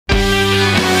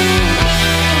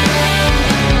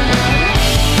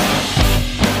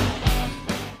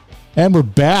And we're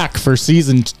back for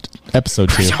episode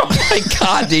 2. Oh my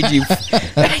God, dude, you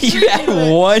had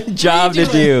one job to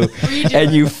do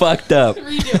and you fucked up.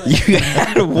 You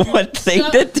had one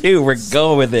thing to do. We're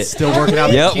going with it. Still working out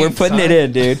the kinks. Yep, we're putting it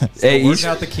in, dude. Still working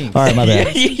out the kinks. All right, my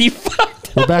bad. You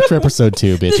fucked We're back for episode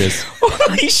 2, bitches.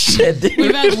 Holy shit, dude.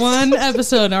 We've had one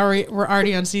episode. We're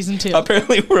already on season 2.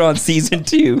 Apparently we're on season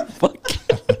 2. Fuck.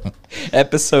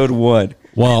 Episode 1.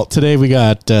 Well, today we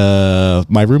got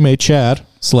my roommate Chad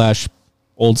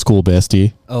 / old school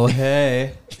bestie. Oh,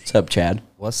 hey. What's up, Chad?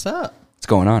 What's up? What's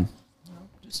going on?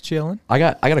 Just chilling. I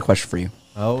got a question for you.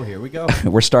 Oh, here we go.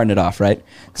 We're starting it off, right?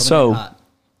 So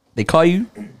they call you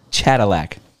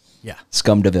Chadillac. Yeah.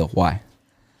 Scum DeVille. Why?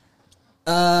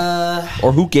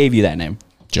 Or who gave you that name?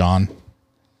 John.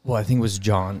 Well, I think it was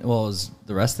John. Well, it was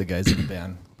the rest of the guys in the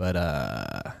band. But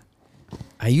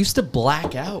I used to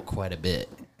black out quite a bit.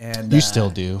 And You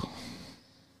still do.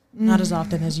 Not as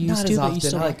often as you used to, but you often.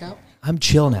 still work out. I'm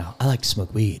chill now. I like to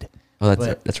smoke weed. Oh,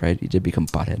 that's right. You did become a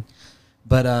pothead.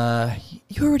 But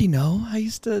you already know. I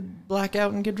used to black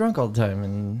out and get drunk all the time.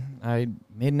 And I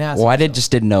made an ass Well, of I myself.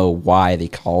 just didn't know why they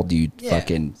called you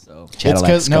fucking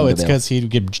Chadillac. It's because he'd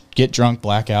get drunk,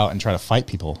 black out, and try to fight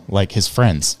people like his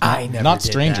friends. I never not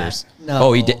did strangers. that. No.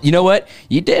 Oh, he did. You know what?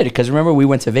 You did, because remember we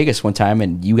went to Vegas one time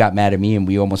and you got mad at me and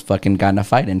we almost fucking got in a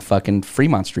fight in fucking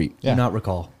Fremont Street. Yeah. Do not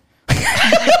recall.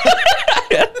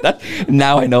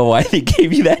 Now I know why they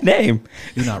gave you that name.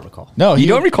 Do not recall. No, You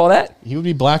don't recall that? He would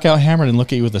be blackout hammered and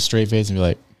look at you with a straight face and be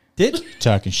like, Did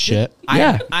talking shit.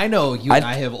 Yeah. I know you and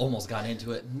I have almost gotten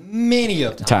into it many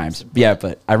of times. Yeah,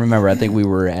 but I remember, I think we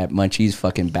were at Munchie's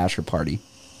fucking bachelor party.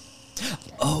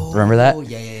 Oh, remember that?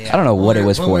 Yeah. I don't know what it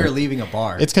was when for. we were leaving a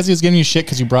bar. It's because he was giving you shit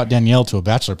because you brought Danielle to a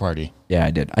bachelor party. Yeah,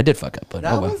 I did fuck up, but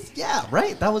that oh well. was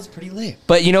right. That was pretty lame.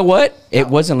 But you know what? It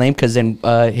wasn't lame because then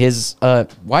his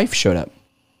wife showed up.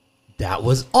 That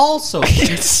was also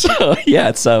lame. So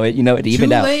yeah, so it Two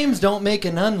evened out. lames don't make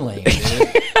an unlame,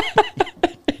 dude.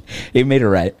 It made it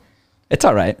right. It's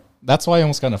all right. That's why I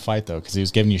almost got in a fight, though, because he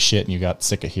was giving you shit and you got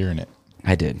sick of hearing it.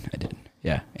 I did.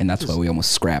 Yeah, and that's why we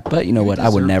almost scrapped. But you know what? I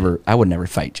would never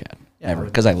fight Chad ever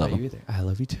because I love him. Either. I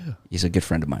love you too. He's a good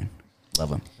friend of mine.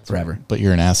 Love him forever. But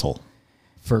you're an asshole.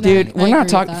 Dude, I we're agree not with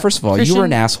talking. that. First of all, you were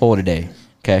an Christian- asshole today.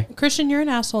 Okay. Christian, you're an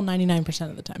asshole 99%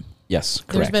 of the time. Yes,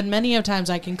 There's correct. been many of times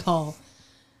I can call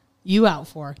you out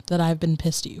for that I've been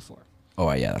pissed at you for.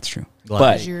 Oh yeah, that's true. Glad.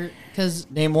 But Because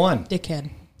Name one. dickhead.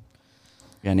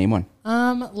 yeah, name one.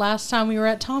 Last time we were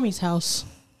at Tommy's house.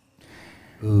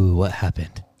 Ooh, what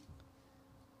happened?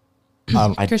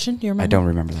 Christian, do you remember? I don't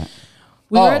remember that.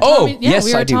 We were at oh, Tommy's, yeah, yes,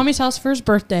 we were I at do. Tommy's house for his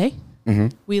birthday. Mm-hmm.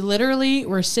 We literally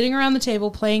were sitting around the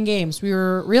table playing games. We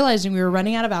were realizing we were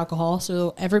running out of alcohol,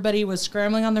 so everybody was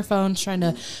scrambling on their phones trying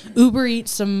to Uber eat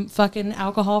some fucking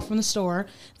alcohol from the store.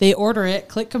 They order it,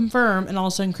 click confirm, and all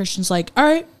of a sudden Christian's like, all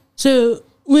right, so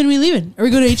when are we leaving? Are we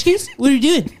going to HQ's? What are we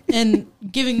doing? And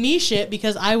giving me shit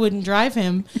because I wouldn't drive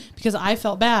him because I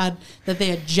felt bad that they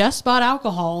had just bought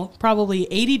alcohol, probably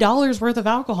 $80 worth of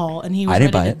alcohol, and he was I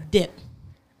didn't ready buy to it. dip.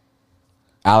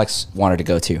 Alex wanted to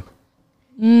go too.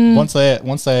 Once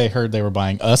they heard they were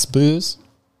buying us booze,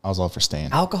 I was all for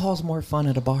staying. Alcohol's more fun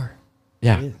at a bar.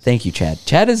 Yeah. Thank you, Chad.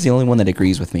 Chad is the only one that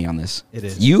agrees with me on this. It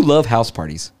is. You love house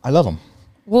parties I love them.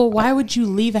 Well, why would you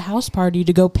leave a house party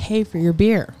to go pay for your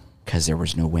beer? because there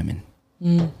was no women,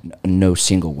 no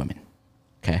single women.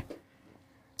 Okay.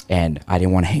 And I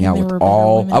didn't want to hang out there with were better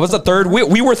all. women I was at the the third bar? wheel.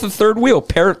 We were the third wheel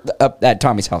up at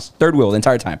Tommy's house. Third wheel the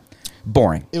entire time.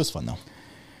 Boring. It was fun, though.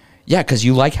 Yeah, because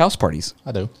you like house parties.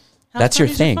 I do. House That's your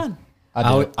parties are thing. fun. I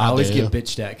I always do. get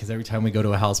bitched at because every time we go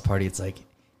to a house party, it's like,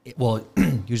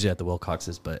 usually at the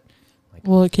Wilcoxes, but like,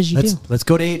 Well, because you do. let's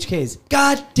go to HK's.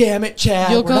 God damn it,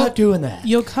 Chad, we're not doing that.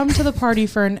 You'll come to the party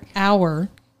for an hour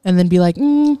and then be like,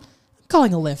 I'm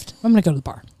calling a lift. I'm going to go to the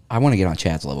bar. I want to get on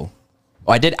Chad's level.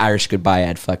 Oh, I did Irish goodbye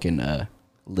at fucking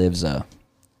Liv's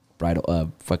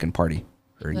bridal fucking party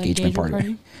or engagement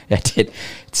party. I did.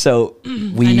 So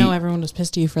I know everyone was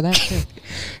pissed at you for that,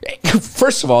 too.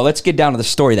 First of all, let's get down to the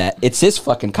story that it's this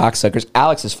fucking cocksucker's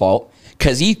Alex's fault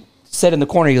because he said in the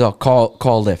corner, he's all, call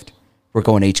a lift. We're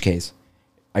going to HK's.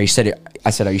 I said,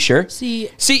 are you sure? See,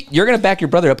 you're going to back your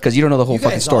brother up because you don't know the whole You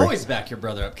fucking guys story. always back your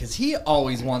brother up because he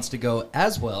always wants to go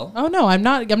as well. Oh, no, I'm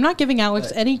not giving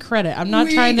Alex any credit. I'm not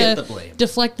We trying get to the blame.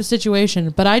 deflect the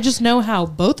situation, but I just know how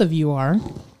both of you are.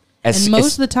 As- And most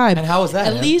as- of the time, And how is that,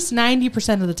 At man? least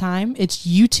 90% of the time, it's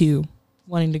you two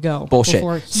wanting to go. before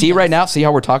Bullshit. he See does. right now? See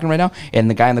how we're talking right now? And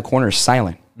the guy in the corner is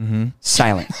silent. Mm-hmm.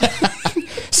 Silent.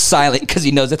 Silent because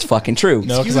he knows it's fucking true.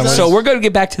 No, 'cause so we're going to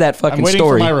get back to that I'm fucking waiting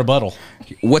story. for my rebuttal.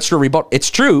 What's your rebuttal? It's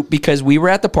true because we were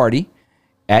at the party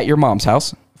at your mom's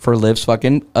house for Liv's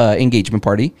fucking engagement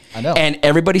party. I know. And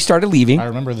everybody started leaving. I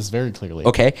remember this very clearly.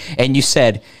 Okay. And you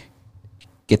said,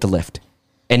 get the lift.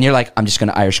 And you're like, I'm just going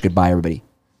to Irish goodbye everybody.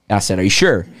 And I said, are you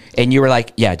sure? And you were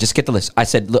like, yeah, just get the lift. I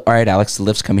said, all right, Alex, the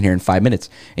lift's coming here in 5 minutes.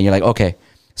 And you're like, okay.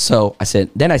 So I said,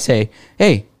 then I say,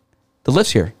 hey, the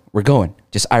lift's here. We're going.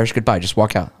 Just Irish goodbye. Just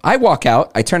walk out. I walk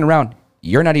out. I turn around.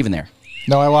 You're not even there.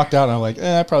 No, I walked out and I'm like,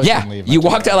 I probably shouldn't leave. You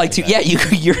walked out like two. Yeah,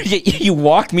 you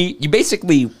walked me. You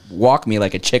basically walked me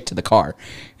like a chick to the car,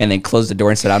 and then closed the door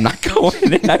and said, "I'm not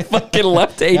going." And I fucking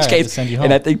left to I had to HK's, send you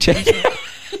and home. I think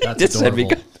That's just sent me.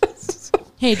 adorable.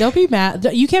 Hey, don't be mad.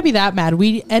 You can't be that mad.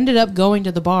 We ended up going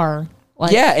to the bar.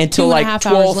 Like Yeah, until 2.5 like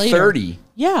hours later. 12:30.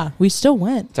 Yeah, we still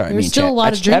went. Sorry, There me was and still Chad- a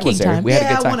lot of Chad was drinking there. time. We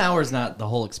had a good time. 1 hour's not the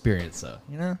whole experience, though.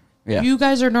 You know. Yeah, You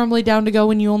guys are normally down to go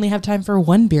when you only have time for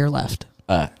one beer left.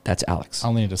 that's Alex. I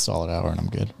only need a solid hour and I'm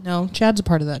good. No, Chad's a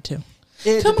part of that too.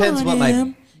 It Come depends on, what my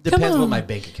Em. depends Come what on. my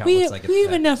bank account We, looks like. at we the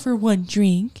have time. enough for one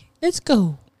drink. Let's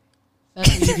go. That's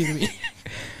what you do to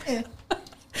me.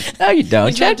 No, you don't.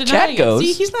 He's not Chad denying it. goes.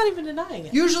 See, he's not even denying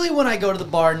it. Usually, when I go to the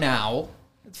bar now,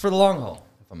 it's for the long haul.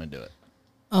 If I'm gonna do it.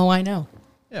 Oh, I know.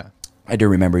 Yeah. I do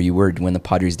remember you were when the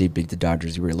Padres did beat the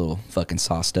Dodgers. You were a little fucking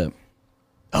sauced up.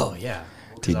 Oh yeah.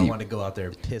 Because I TD. want to go out there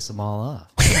and piss them all off.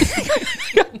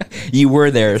 You were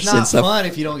there It's not since. fun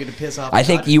if you don't get to piss off. I the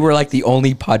think Dodgers. you were like the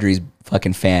only Padres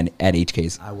fucking fan at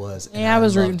HK's. I was. and Yeah, I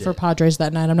was rooting loved for it. Padres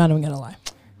that night. I'm not even gonna lie.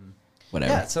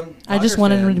 Whatever. Yeah, some. I just Dodger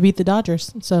wanted fan- them to beat the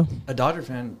Dodgers. So A Dodger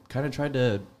fan kind of tried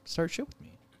to start shit with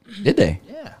me. Did they?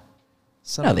 Yeah.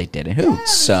 No, they didn't. Who? Yeah,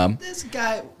 Some. This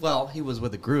guy. Well, he was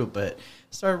with a group, but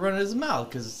started running his mouth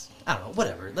because I don't know.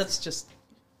 Whatever. Let's just.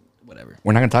 Whatever.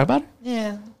 We're not gonna talk about it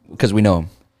Yeah. because we know him.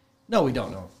 No, we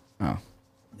don't know. Oh,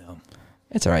 No.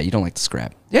 it's all right. You don't like to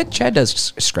scrap. Yeah, Chad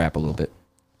does scrap a little bit.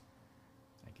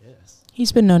 I guess.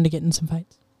 he's been known to get in some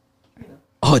fights.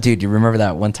 Oh, dude, you remember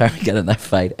that one time we got in that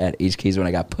fight at HK's when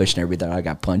I got pushed and everybody thought I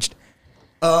got punched?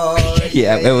 Oh.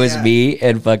 Yeah, it was me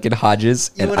and fucking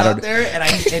Hodges. You and went I out don't. there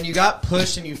and you got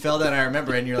pushed and you fell down. I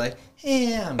remember, and you're like,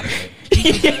 "Hey, I'm good."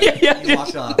 Yeah. You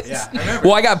walked off. Yeah, I remember.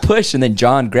 Well, I got pushed and then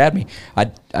John grabbed me.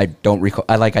 I don't recall.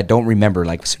 I don't remember.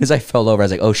 Like as soon as I fell over, I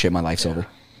was like, "Oh shit, my life's over."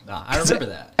 Nah, I remember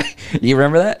that. You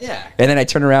remember that? Yeah. And then I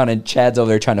turn around and Chad's over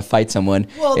there trying to fight someone.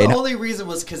 Well, the and only reason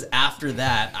was because after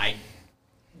that,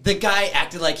 the guy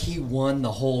acted like he won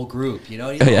the whole group. You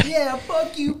know? He's like, Yeah. yeah,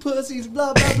 fuck you, pussies,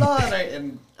 blah blah blah.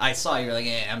 And I saw you were like,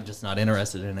 I'm just not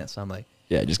interested in it. So I'm like,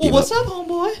 yeah, just well, give what's up. up,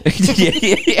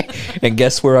 homeboy? Yeah. And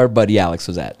guess where our buddy Alex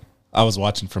was at? I was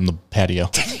watching from the patio.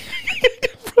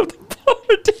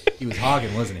 He was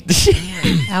hogging, wasn't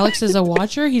he? Alex is a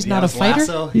watcher. He's not a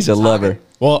fighter. He's a lover.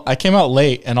 Well, I came out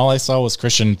late and all I saw was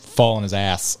Christian fall on his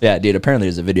ass. Yeah, dude. Apparently,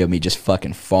 there's a video of me just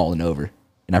fucking falling over,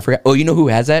 and I forgot. Oh, you know who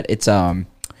has that? It's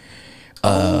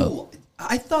Oh,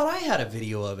 I thought I had a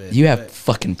video of it. You have but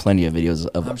fucking plenty of videos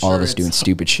of I'm all sure of us it's doing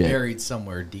stupid shit. buried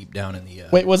somewhere deep down in the.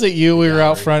 Wait, was it you? We were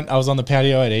out gallery. front. I was on the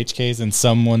patio at HK's and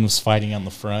someone was fighting on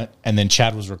the front. And then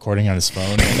Chad was recording on his phone.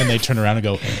 And then they turn around and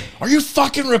go, "Are you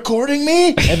fucking recording me?"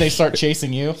 And they start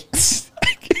chasing you.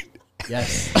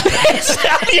 Yes.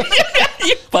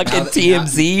 You fucking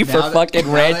TMZ for fucking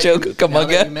Rancho Now that you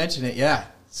Cucamonga. mention it, yeah,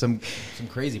 some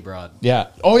crazy broad. Yeah.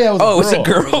 Oh, yeah. It was Oh, it's a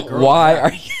girl. It was a girl, Why yeah.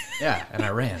 are you? Yeah, and I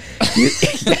ran.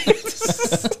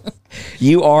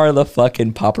 You are the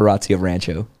fucking paparazzi of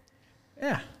Rancho.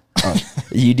 Yeah.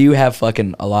 You do have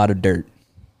fucking a lot of dirt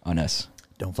on us.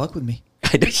 Don't fuck with me.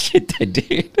 I did shit, I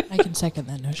did. I can second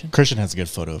that notion. Christian has a good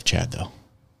photo of Chad, though.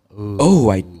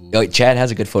 Oh, Chad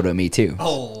has a good photo of me too.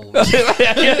 Oh.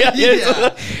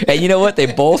 yeah. And you know what? They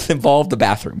both involve the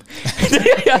bathroom.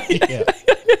 Yeah. Yeah.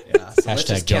 So let's Hashtag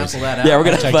just Joe's. cancel that out. Yeah, we're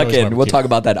gonna Hashtag Joey's fucking. We'll barbecue. talk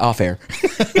about that off air.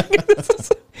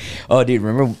 Oh, dude,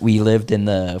 remember we lived in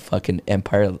the fucking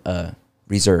Empire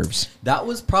reserves. That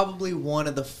was probably one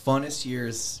of the funnest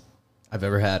years I've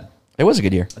ever had. It was a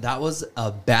good year. That was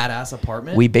a badass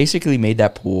apartment. We basically made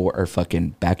that pool our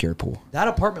fucking backyard pool. That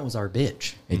apartment was our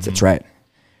bitch. That's right.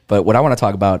 But what I want to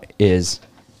talk about is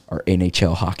our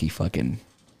NHL hockey fucking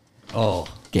Oh.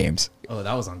 games. Oh,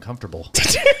 that was uncomfortable.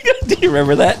 Do you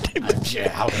remember that? Yeah,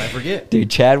 how could I forget? Dude,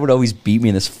 Chad would always beat me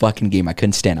in this fucking game. I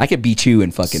couldn't stand. I could beat you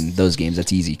in fucking those games.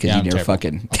 That's easy because Yeah, you I'm never terrible.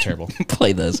 fucking I'm terrible.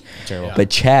 play those. Terrible. Yeah. But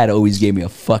Chad always gave me a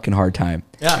fucking hard time.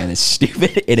 Yeah. And this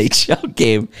stupid NHL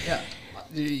game. Yeah.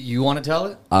 You want to tell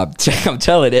it? I'm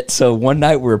telling it. So one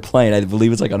night we were playing. I believe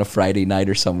it was like on a Friday night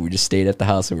or something. We just stayed at the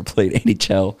house and we played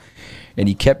NHL. And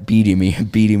he kept beating me and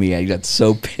beating me. I got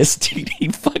so pissed, dude. He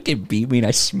fucking beat me and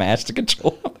I smashed the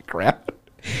controller on the ground.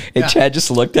 And Yeah. Chad just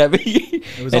looked at me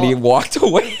was and he all- walked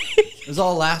away. It was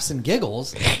all laughs and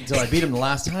giggles until I beat him the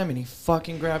last time, and he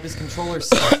fucking grabbed his controller,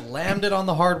 slammed it on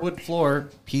the hardwood floor.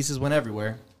 Pieces went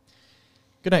everywhere.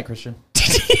 Good night, Christian.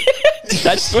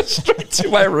 I just went straight to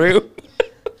my room.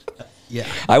 Yeah.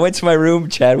 I went to my room.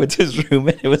 Chad went to his room,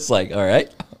 and it was like, all right,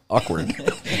 awkward.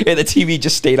 And the TV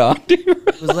just stayed on.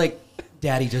 It was like,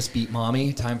 Daddy just beat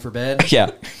Mommy. Time for bed.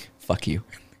 Yeah. Fuck you.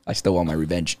 I still want my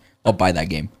revenge. I'll buy that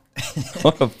game. I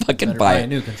want to fucking Better buy buy it. a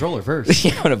new controller first.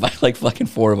 Yeah, I'm going to buy like fucking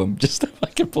 4 of them just to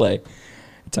fucking play.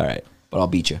 It's all right. But I'll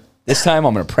beat you. This time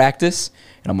I'm going to practice,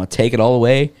 and I'm going to take it all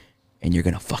away, and you're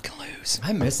going to fucking lose.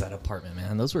 I miss that apartment,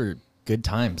 man. Those were good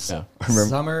times. Yeah.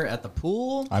 Summer at the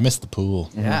pool. I missed the pool.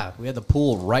 Yeah, we had the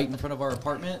pool right in front of our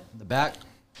apartment, the back.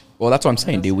 Well, that's what I'm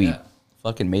saying, dude. We Yeah.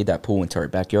 fucking made that pool into our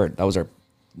backyard. That was our...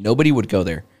 Nobody would go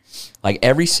there. Like,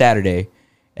 every Saturday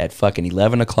at fucking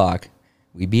 11 o'clock,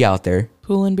 we'd be out there,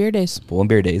 Pool and beer days. pool and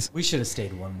beer days. We should have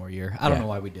stayed one more year. I don't Yeah. know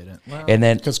why we didn't. Well, And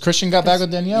then, Because Christian got back with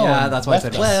Danielle. Yeah, and that's why I left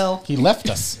said, us. well. He left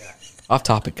us. off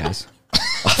topic, guys.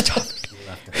 Off topic.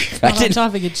 I Not on didn't,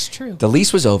 topic, it's true. the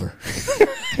lease was over.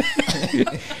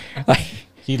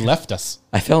 He left us.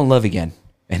 I fell in love again.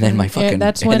 And then my fucking...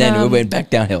 that's and when, then we um, went back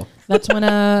downhill. That's when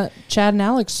Chad and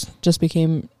Alex just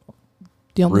became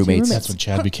the only two Roommates. That's when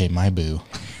Chad became my boo.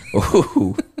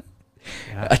 Ooh.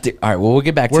 All right, well, we'll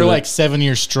get back We're to like 7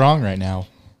 years strong right now.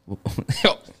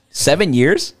 7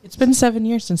 years? It's been 7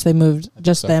 years since they moved,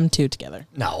 just so. them two together.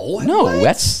 No. No, what?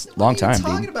 that's a long What are time, you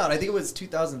talking dude. about? I think it was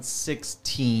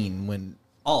 2016 when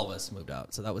all of us moved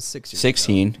out. So that was 6 years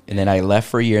 16, and then I left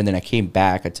for a year, and then I came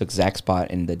back. I took Zach's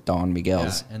spot in the Don ago.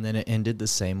 Miguel's. Yeah, and then it ended the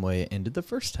same way it ended the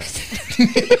first time.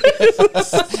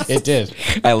 It did.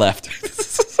 I left.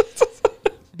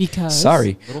 Because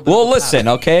Sorry. Little bit Well, of a listen,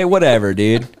 okay, whatever,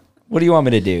 dude. What do you want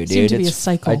me to do, it seemed dude? to be a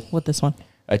cycle with this one.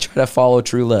 I try to follow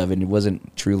true love, and it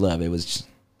wasn't true love. It was just,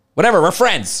 whatever. We're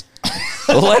friends.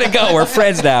 We'll let it go. We're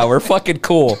friends now. We're fucking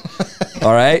cool.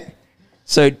 All right?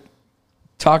 So,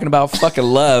 talking about fucking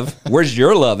love, where's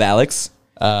your love, Alex?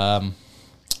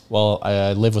 Well,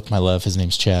 I live with my love. His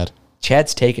name's Chad.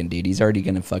 Chad's taken, dude. He's already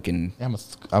going to fucking... Yeah,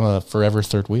 I'm a forever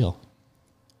third wheel.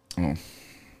 Oh.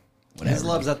 His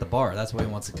love's at the bar. That's why he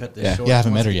wants to cut this Yeah. short. Yeah, I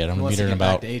haven't He met wants her to- yet. I'm he gonna wants meet her to in get back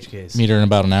about to H case. meet her in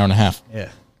about an hour and a half. Yeah.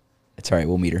 It's all right.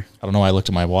 We'll meet her. I don't know why I looked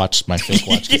at my watch, my fake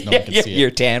watch, because no one can see Your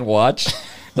it. tan watch.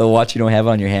 The watch you don't have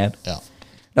on your hand. Yeah.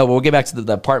 No, but we'll get back to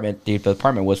the apartment, dude. The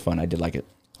apartment was fun. I did like it.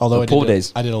 Although The pool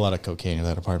days. I did a lot of cocaine in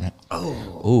that apartment.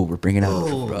 Oh, we're bringing out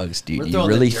drugs, dude. We're You throwing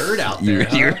the really, dirt out you,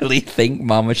 there, you huh? really think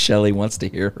Mama Shelly wants to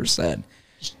hear her son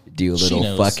do a She little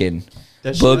knows. fucking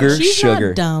Does she booger know? She's sugar?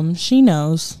 not dumb. She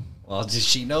knows. Well,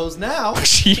 she knows now.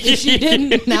 She She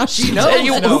didn't. Now she knows. knows.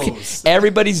 You- knows.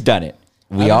 Everybody's done it.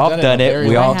 We I all haven't done in a it. very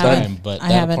We long all done time, it. but I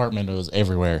that haven't. apartment was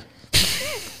everywhere.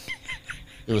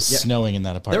 It was snowing in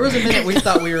that There apartment. was a minute we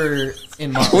thought we were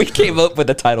in Montreal. We came up with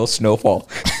the title Snowfall.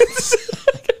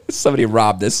 Somebody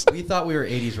robbed us. We thought we were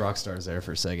 80s rock stars there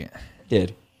for a second.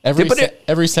 Did every But it-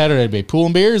 every Saturday, I'd be pool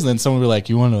and beers, and then someone would be like,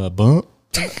 "You want a bump?"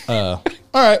 All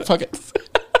right, fuck it.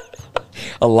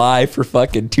 alive for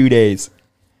fucking 2 days.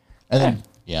 And then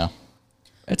yeah,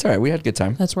 That's all right. We had a good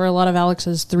time. That's where a lot of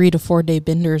Alex's 3 to 4 day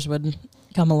benders would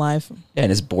come alive. Yeah, and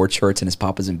his board shorts and his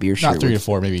papas and beer shirt. not 3 to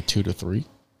 4, maybe 2 to 3.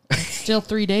 Still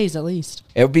 3 days at least.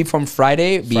 It would be from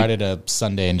Friday. Friday to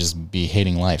Sunday, and just be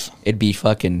hating life. It'd be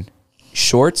fucking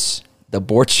shorts, the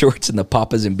board shorts, and the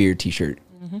papas and beer t-shirt.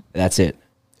 That's it.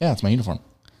 Yeah, it's my uniform.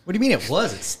 What do you mean it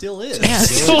was? It still is. Yeah,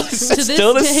 Still, to this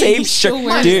still the day, same he still shirt,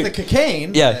 wears Minus the dude.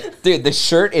 cocaine. Yeah, dude, the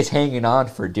shirt is hanging on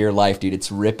for dear life, dude.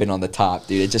 It's ripping on the top,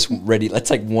 dude. It's just ready. That's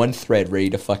like one thread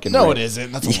ready to fucking. No, rip. it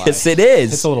isn't. That's a lie. Yes, it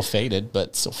is. It's a little faded,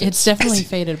 but still fits. It's definitely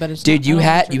faded, but it's Dude, not, you I don't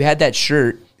had like you it. had that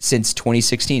shirt since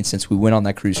 2016, since we went on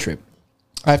that cruise trip.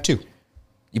 I have 2.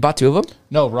 You bought 2 of them?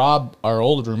 No, Rob, our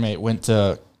old roommate, went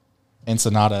to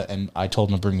Ensenada, and I told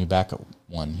him to bring me back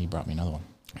one. He brought me another one.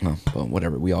 No, well,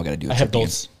 whatever. We all got to do. I have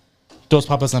dos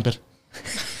papas and beer.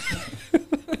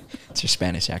 It's your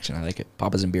Spanish accent. I like it.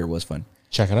 Papas and beer was fun.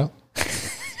 Check it out.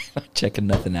 Checking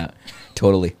nothing out.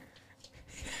 Totally.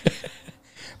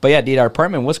 But yeah, dude, our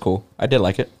apartment was cool. I did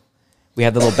like it. We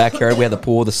had the little backyard. We had the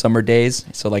pool, the summer days.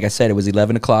 So like I said, it was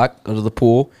 11 o'clock, go to the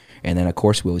pool. And then, of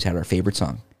course, we always had our favorite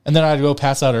song. And then I'd go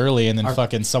pass out early, and then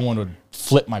fucking someone would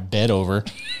flip my bed over.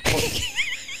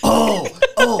 Oh,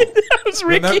 That was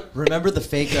remember the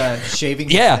fake shaving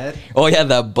his Yeah. head? Oh, yeah,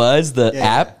 the Buzz, the Yeah.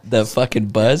 app, the fucking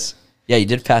Buzz. Yeah, you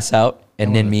did pass out.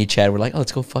 And then me and Chad were like, oh,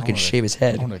 let's go fucking shave his I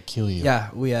head. want to kill you. Yeah,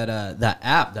 we had that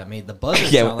app that made the buzzer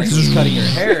Yeah. sound like he was cutting your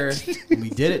hair. And we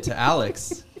did it to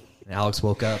Alex. And Alex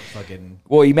woke up fucking...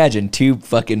 Well, imagine 2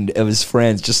 fucking of his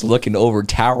friends just looking over,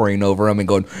 towering over him and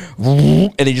going,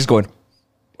 and he just going,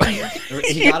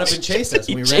 He got up and chased us.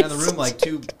 And we ran in the room like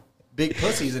two big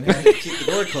pussies and had to keep the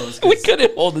door closed. We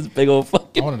couldn't hold this big old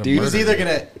fucking dude. He was either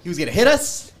gonna hit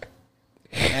us,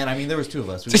 and I mean there was two of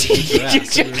us. We were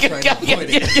ass, so we were trying to avoid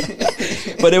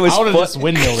it. But it was I would have just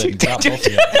windmilled it and dropped both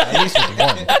of you. At least with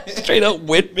one. straight up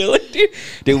windmill it, dude.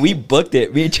 Dude, we booked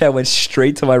it. Me and Chad went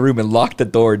straight to my room and locked the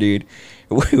door, dude.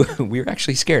 We were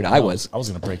actually scared. I was. I was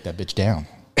gonna break that bitch down.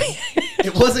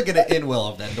 It wasn't gonna end well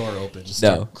if that door opened. Just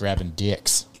No. start grabbing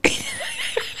dicks.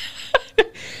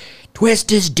 Twist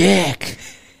his dick.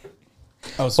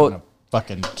 I was gonna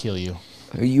fucking kill you.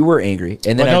 You were angry,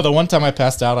 and then But no, the one time I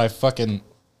passed out, I fucking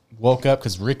woke up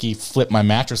because Ricky flipped my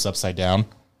mattress upside down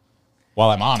while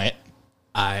I'm on it.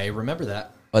 I remember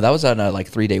that. that was on a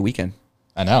 3-day weekend,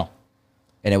 I know.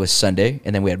 and it was Sunday,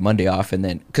 and then we had Monday off, and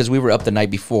then because we were up the night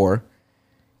before,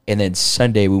 and then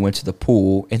Sunday we went to the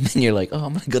pool, and then you're like, oh,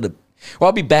 I'm gonna go to, well,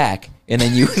 I'll be back, and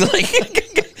then you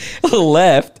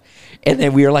left, and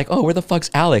then we were like, oh, where the fuck's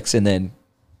Alex? And then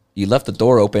you left the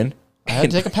door open. I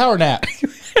had to take a power nap.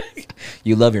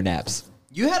 You love your naps.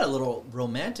 You had a little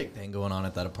romantic thing going on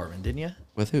at that apartment, didn't you?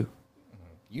 With who?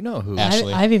 You know who?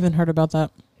 Ashley. I've even heard about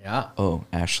that. Yeah. Oh,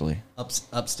 Ashley.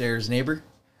 Upstairs neighbor.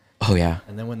 Oh yeah.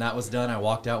 And then when that was done, I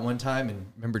walked out one time and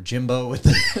remember Jimbo with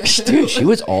the Dude, she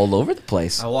was all over the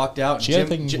place. I walked out and She had a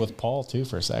thing with Paul too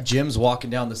for a sec. Jim's walking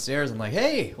down the stairs. I'm like,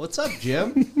 hey, what's up,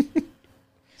 Jim?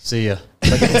 See ya.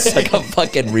 It's like a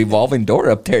fucking revolving door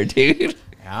up there, dude.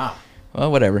 Yeah.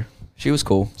 Well, whatever. She was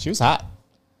cool. She was hot.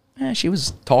 She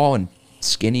was tall and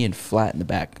skinny and flat in the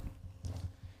back.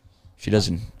 She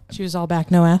doesn't. She was all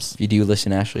back, no ass. If you do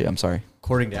listen, Ashley, I'm sorry.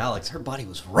 According to Alex, her body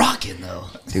was rocking though.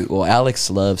 Dude, well, Alex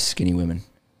loves skinny women.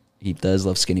 He does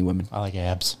love skinny women. I like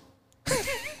abs.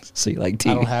 So you like I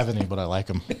tea. don't have any, but I like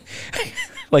them.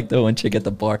 Like the one chick at the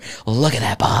bar. Oh, look at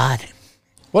that bod.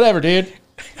 Whatever, dude.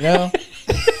 You know?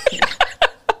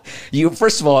 You,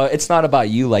 first of all, it's not about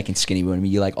you liking skinny women.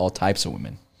 You like all types of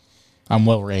women. I'm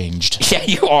well ranged. Yeah,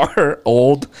 you are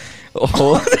old.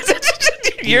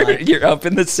 You're up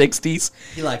in the 60s.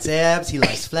 He likes abs. He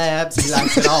likes flabs. He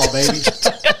likes it all, baby.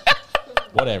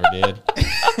 Whatever, dude.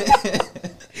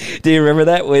 Do you remember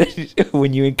that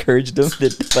when you encouraged them to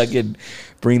fucking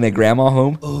bring their grandma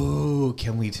home? Oh,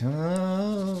 can we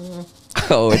talk?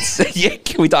 Oh, it's yeah.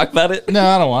 Can we talk about it? No,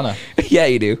 I don't want to. Yeah,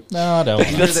 you do. No, I don't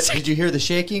wanna. Did you hear the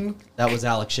shaking? That was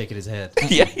Alex shaking his head.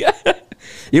 Yeah.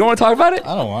 You don't want to talk about it?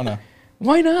 I don't want to.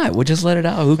 Why not? We'll just let it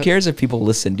out. Who cares if people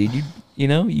listen, dude? You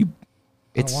know. I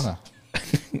It's don't want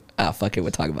to. fuck it.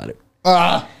 We'll talk about it.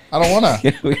 I don't want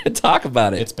to. We're gonna talk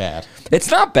about it. It's bad. It's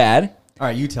not bad. All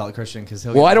right, you tell it, Christian, because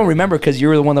he'll. Well, get I don't mad. remember because you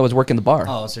were the one that was working the bar.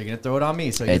 Oh, so you're gonna throw it on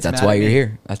me? So Hey, that's why you're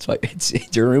here. That's why it's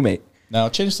your roommate. No,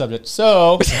 change the subject.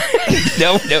 So,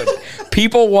 No.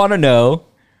 People want to know,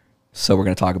 so we're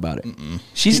gonna talk about it.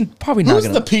 She's probably not who's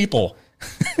gonna. the people?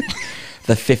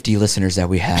 The 50 listeners that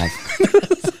we have.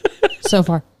 So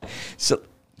far. So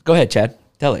go ahead, Chad.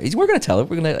 Tell it. We're gonna tell it.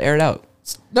 We're gonna air it out.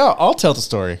 No, I'll tell the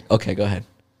story. Okay, go ahead.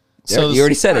 So You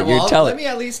already said it. All right, You well, tell let it. me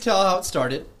at least tell how it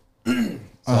started. So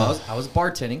I was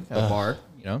bartending at a bar,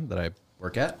 that I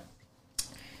work at.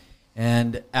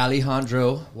 And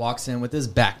Alejandro walks in with his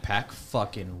backpack,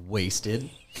 fucking wasted.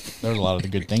 There's a lot of the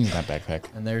good things in that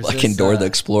backpack. And there's Fucking this, Dora the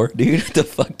Explorer, dude. The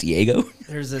fuck, Diego?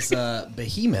 there's this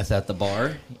behemoth at the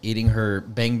bar eating her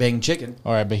bang bang chicken.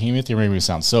 All right, Behemoth, you're making me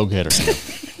sound so good.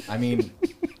 I mean,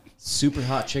 super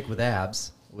hot chick with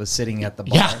abs was sitting at the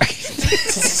bar. Yeah.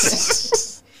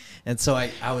 And so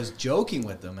I was joking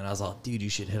with him, and I was like, dude, you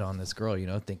should hit on this girl,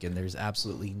 thinking there's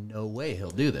absolutely no way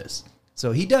he'll do this.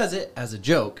 So he does it as a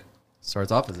joke,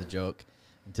 starts off as a joke,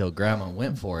 until Grandma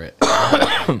went for it.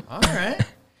 All right.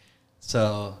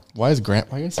 So Why you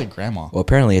gotta say grandma? Well,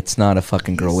 apparently it's not a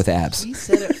fucking girl with abs. he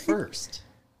said it first.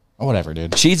 Oh, whatever,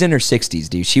 dude. She's in her 60s,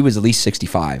 dude. She was at least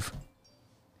 65.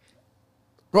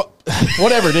 Well,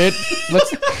 whatever, dude.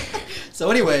 Let's. So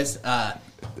anyways,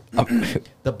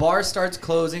 the bar starts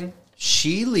closing.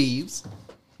 She leaves.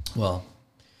 Well,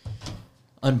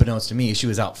 unbeknownst to me, she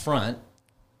was out front.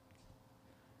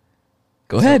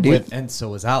 Go ahead, dude. And so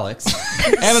was Alex.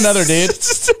 And another dude.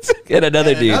 Get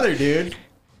another And dude. another dude.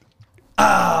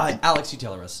 Alex, you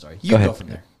tell the rest of the story. You Go go ahead. from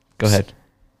there. Go ahead.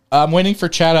 I'm waiting for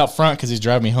Chad out front because he's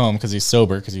driving me home because he's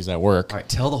sober because he's at work. All right,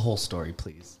 tell the whole story,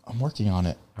 please. I'm working on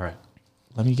it. All right.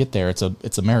 Let me get there. It's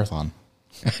a marathon.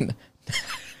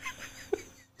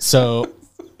 So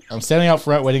I'm standing out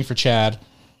front waiting for Chad.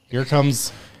 Here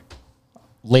comes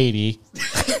lady.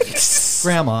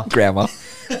 Grandma. Grandma.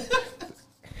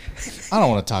 I don't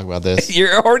want to talk about this.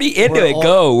 You're already into We're it. all-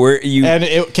 Go. Where you? And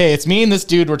okay, it's me and this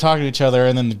dude. We're talking to each other,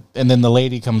 and then the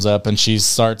lady comes up and she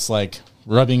starts like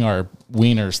rubbing our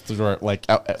wieners through our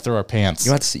through our pants.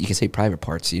 You don't have to. You can say private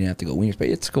parts. You didn't have to go wieners, but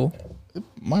it's cool. It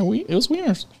was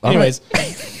wieners. Anyways,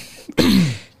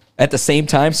 at the same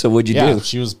time. So what'd you do?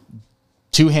 She was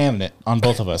two-handing it on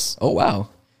both of us. Oh wow!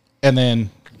 And then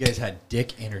You guys had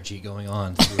dick energy going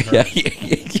on. Through her.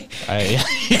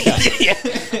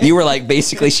 You were like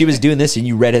basically she was doing this, and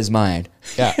you read his mind.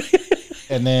 Yeah.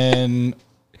 And then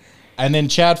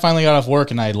Chad finally got off work,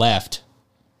 and I left,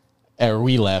 or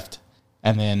we left.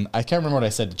 And then I can't remember what I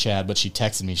said to Chad, but she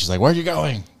texted me. She's like, "Where are you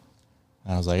going?"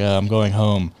 And I was like, "I'm going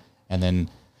home." And then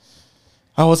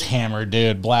I was hammered,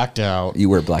 dude, blacked out. You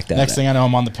were blacked out. Next thing I know,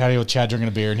 I'm on the patio with Chad drinking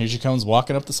a beer, and here she comes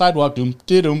walking up the sidewalk. Doom,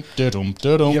 doom, doom,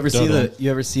 doom. You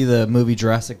ever see the movie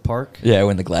Jurassic Park? Yeah,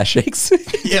 when the glass shakes.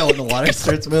 Yeah, when the water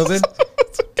starts moving.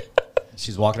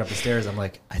 She's walking up the stairs. I'm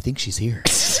like, I think she's here.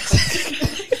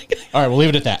 All right, we'll leave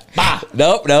it at that. Bah!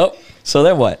 Nope. So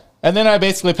then what? And then I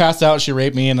basically passed out. She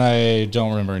raped me, and I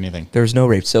don't remember anything. There's no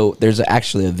rape. So there's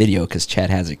actually a video because Chad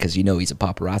has it because he's a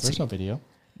paparazzi. There's no video.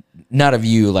 Not of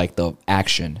you, like the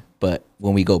action, but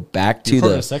when we go back to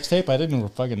The sex tape? I didn't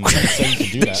fucking say you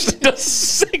could do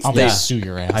that. I'm going to sue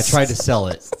your ass. I tried to sell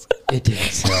it. It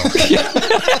didn't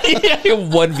sell.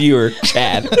 One viewer,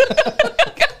 Chad.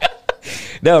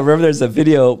 No, remember there's a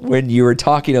video when you were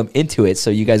talking him into it, so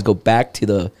you guys go back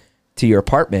to your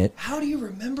apartment. How do you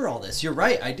remember all this? You're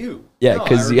right, I do. Yeah,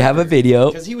 because you have a video.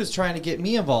 Because he was trying to get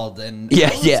me involved, and Yeah,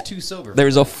 I was yeah. too sober.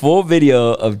 There's a full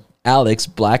video of Alex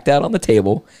blacked out on the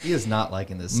table. He is not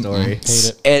liking this story.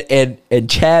 Hate it. And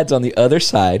Chad's on the other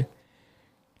side.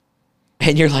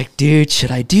 And you're like, dude, should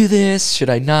I do this?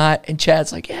 Should I not? And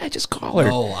Chad's like, yeah, just call her.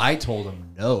 No, I told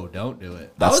him, no, don't do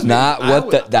it. That's not what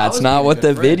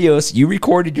the videos you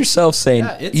recorded yourself saying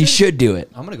you should do it.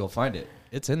 I'm gonna go find it.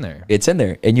 It's in there. It's in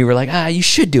there. And you were like, you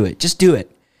should do it. Just do it.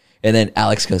 And then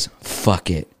Alex goes, fuck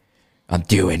it. I'm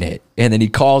doing it. And then he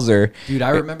calls her. Dude,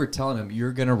 I remember telling him,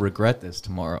 you're going to regret this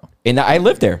tomorrow. And I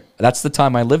lived there. That's the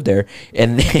time I lived there.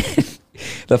 And then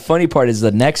the funny part is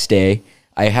the next day,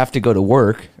 I have to go to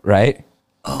work, right?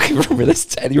 Oh. You remember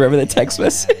this? You remember the text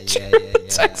message? Yeah.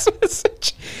 Text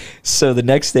message. So the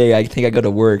next day, I think I go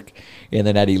to work. And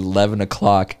then at 11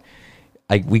 o'clock,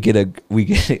 I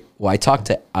talked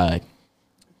to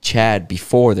Chad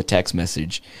before the text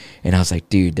message, and I was like,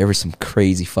 dude, there were some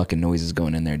crazy fucking noises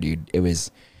going in there, dude. It was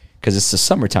because it's the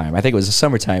summertime. I think it was the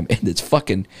summertime, and it's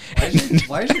fucking.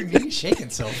 Why is your knee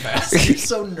shaking so fast? You're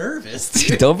so nervous.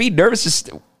 Dude. Don't be nervous. Just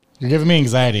You're giving me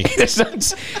anxiety.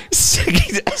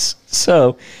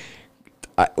 So,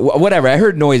 whatever. I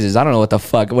heard noises. I don't know what the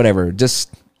fuck. Whatever.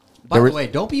 Just. By the way,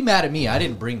 don't be mad at me. I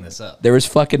didn't bring this up. There was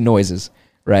fucking noises,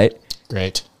 right?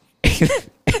 Great.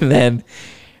 And then.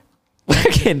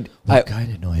 What kind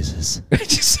of noises?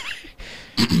 Just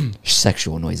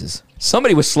sexual noises.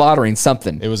 Somebody was slaughtering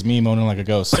something. It was me moaning like a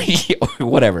ghost.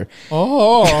 Whatever.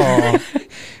 Oh.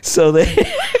 So they.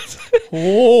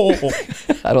 Oh.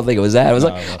 I don't think it was that. It was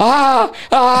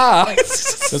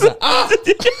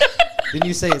Didn't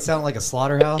you say it sounded like a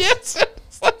slaughterhouse? Yes.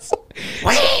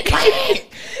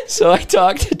 So I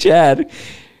talked to Chad,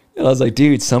 and I was like,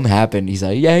 dude, something happened. He's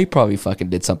like, yeah, he probably fucking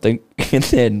did something. And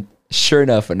then, sure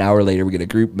enough, an hour later, we get a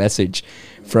group message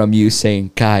from you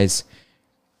saying, guys,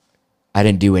 I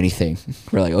didn't do anything.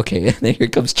 We're like, okay. And then here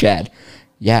comes Chad.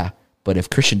 Yeah, but if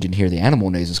Christian didn't hear the animal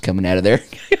noises coming out of there,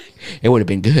 it would have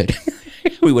been good.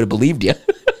 We would have believed you.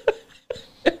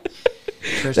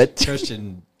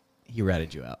 Christian, he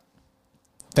ratted you out.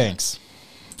 Thanks.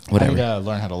 Whatever. I gotta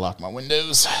learn how to lock my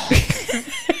windows.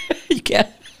 You can't.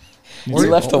 Or,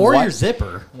 You left or a your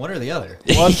zipper. One or the other.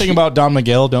 One thing about Don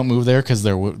Miguel, don't move there because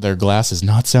their glass is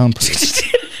not soundproof.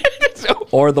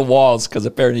 Or the walls, because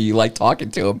apparently you like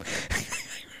talking to him.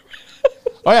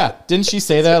 Oh yeah, didn't she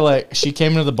say that? Like she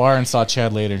came into the bar and saw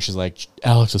Chad later, and she's like,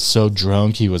 Alex was so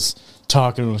drunk, he was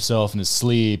talking to himself in his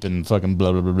sleep and fucking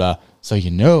blah blah blah blah. So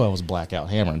I was blackout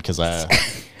hammered because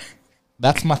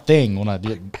that's my thing when I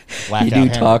did blackout. You do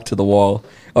talk to the wall.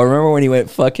 Oh, remember when he went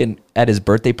fucking at his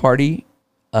birthday party?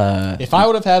 If I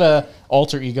would have had a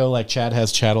alter ego like Chad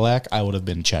has Chadillac, I would have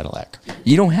been Chadillac.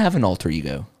 You don't have an alter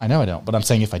ego. I know I don't, but I'm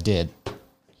saying if I did.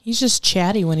 He's just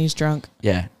chatty when he's drunk.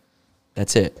 Yeah,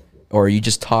 that's it. Or you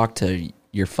just talk to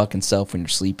your fucking self when you're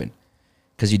sleeping,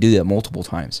 because you do that multiple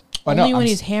times. Only when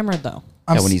he's hammered, though.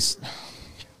 Yeah, when he's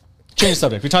change the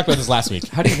subject. We talked about this last week.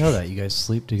 How do you know that? You guys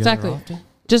sleep together Exactly. often?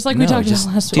 Just like we talked about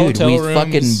last week. dude, Hotel we rooms,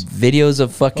 fucking videos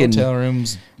of fucking hotel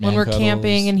rooms When we're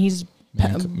camping and he's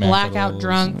blackout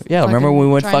drunk. Yeah, remember when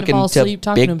we went trying to fall fucking asleep, to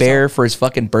talking Big to Bear himself. for his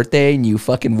fucking birthday, and you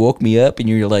fucking woke me up, and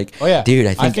you're like, Oh yeah, dude,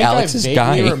 I think Alex is vaguely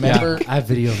dying. Remember, I have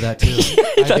video of that too.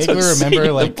 I vaguely remember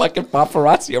the like fucking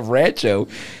paparazzi of Rancho.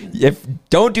 If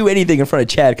don't do anything in front of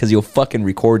Chad because he'll fucking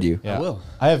record you. yeah. will.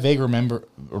 I have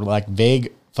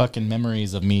vague fucking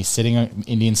memories of me sitting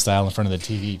Indian style in front of the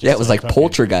TV. Just Yeah, it was like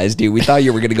poltergeist, dude. We thought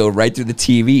you were gonna go right through the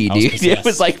TV, I was dude. It possessed.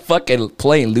 was like fucking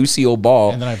playing Lucille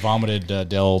Ball. And then I vomited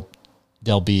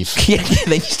Del beef. Yeah,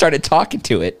 then you started talking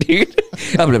to it, dude.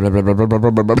 No, Remember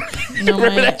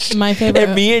that shit? my favorite.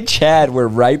 And me and Chad were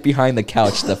right behind the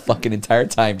couch the fucking entire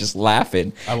time, just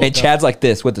laughing. I woke And Chad's like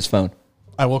this with his phone.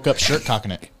 I woke up shirt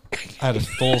cocking it. I had a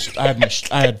full.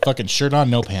 I had fucking shirt on,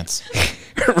 no pants.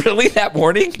 Really, that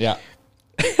morning? Yeah,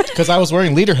 because I was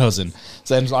wearing lederhosen.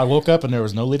 So and I woke up and there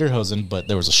was no lederhosen, but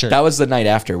there was a shirt. That was the night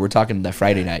after. We're talking the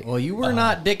Friday night. Well, you were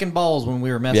not dick and balls when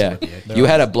we were messing Yeah, with you. you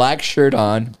had a black shirt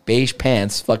on, beige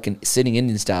pants, fucking sitting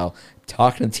Indian style,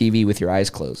 talking to TV with your eyes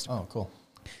closed. Oh, cool.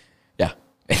 Yeah,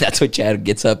 and that's what Chad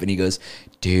gets up and he goes,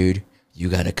 "Dude, you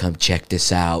gotta come check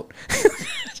this out."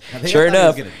 I think Sure I thought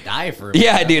enough. he was gonna die for a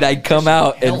Yeah, minute. dude, I'd come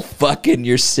out and fucking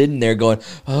you're sitting there going,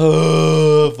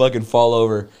 oh, fucking fall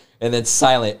over, and then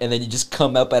silent, and then you just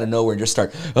come up out of nowhere and just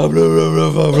start, blah, blah, blah,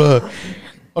 blah, blah.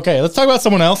 Okay, let's talk about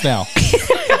someone else now.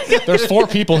 There's 4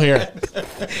 people here.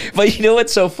 But you know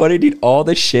what's so funny, dude? All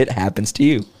this shit happens to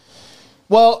you.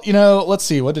 Well, let's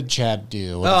see. What did Chad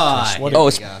do? What did Ah, Chris- what here Oh,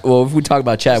 did- it's, go. well, if we talk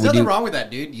about Chad, There's we nothing do. wrong with that,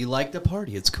 dude. You like the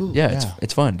party. It's cool. Yeah, Yeah.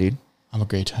 it's fun, dude. I'm a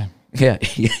great time. Yeah,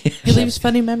 He leaves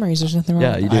funny memories. There's nothing wrong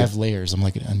Yeah, with you that. I have layers. I'm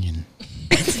like an onion.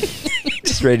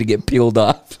 just ready to get peeled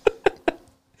off.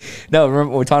 No, remember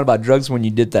when we talked about drugs when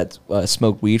you did that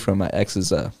smoked weed from my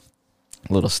ex's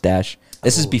little stash.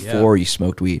 This is Oh, before you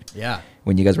smoked weed. Yeah.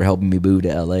 When you guys were helping me move to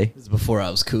LA This is before I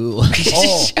was cool.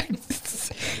 Oh,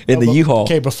 in the U-Haul.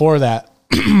 Okay, before that,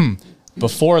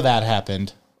 before that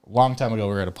happened, a long time ago,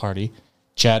 we were at a party.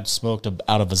 Chad smoked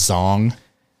out of a zong.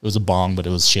 It was a bong, but it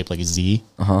was shaped like a Z.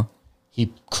 Uh huh.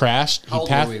 He crashed. How He old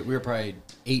passed. were we? We were probably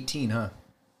 18, huh?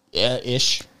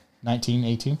 Ish, 19,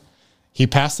 18. He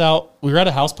passed out. We were at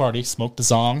a house party, smoked the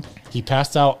zong. He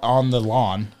passed out on the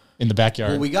lawn in the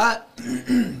backyard. Well, we got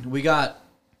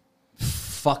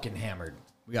fucking hammered.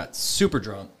 We got super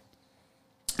drunk.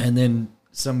 And then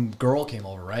some girl came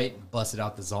over, right? And busted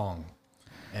out the zong.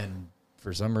 And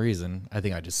for some reason, I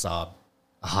think I just saw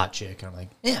a hot chick. I'm like,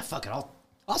 yeah, fuck it.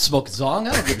 I'll smoke a zong.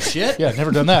 I don't give a shit. Yeah,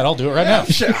 never done that. I'll do it right now.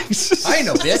 Shit. I ain't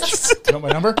no bitch. You want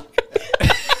my number?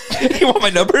 You want my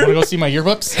number? Want to go see my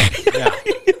yearbooks? Yeah.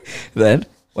 Then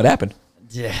what happened?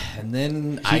 Yeah. And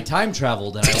then I time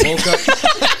traveled and I woke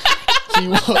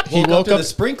up. He woke to up. the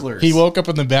sprinklers. He woke up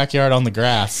in the backyard on the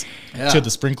grass Yeah. to the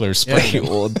sprinklers Yeah. spraying.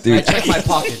 Well, I dude. checked my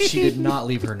pocket. She did not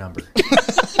leave her number.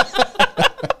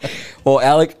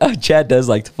 Well, Chad does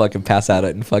like to fucking pass out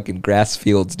in fucking grass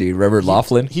fields, dude. Remember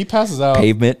Laughlin? He passes out.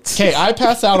 Pavements. Okay, I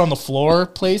pass out on the floor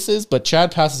places, but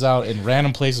Chad passes out in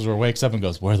random places where he wakes up and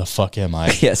goes, "Where the fuck am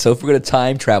I?" Yeah, so if we're gonna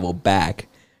time travel back,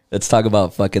 let's talk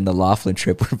about fucking the Laughlin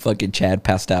trip where fucking Chad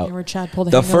passed out. Yeah, where Chad pulled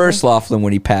the The hangover. first Laughlin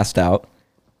when he passed out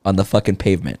on the fucking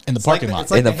pavement. In the parking lot.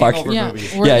 It's like In the the parking- Hangover Yeah,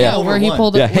 movie. where, Yeah, yeah, yeah. where he Hangover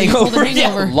pulled, one. where he pulled the Hangover, yeah.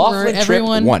 hangover. Laughlin Where trip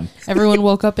everyone, one. everyone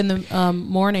woke up in the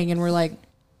morning and were like,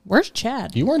 "Where's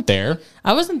Chad?" You weren't there.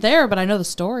 I wasn't there, but I know the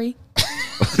story.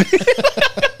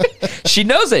 She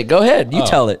knows it. Go ahead. You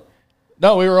tell it.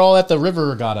 No, we were all at the river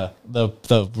regatta, the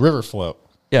river float,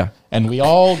 Yeah. and we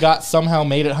all got somehow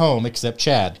made it home except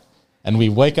Chad. And we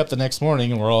wake up the next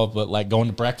morning and we're all but like going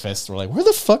to breakfast. We're like, "Where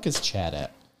the fuck is Chad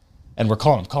at?" And we're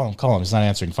calling him. He's not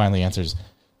answering. Finally he answers,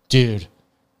 "Dude,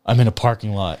 I'm in a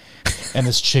parking lot, and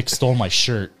this chick stole my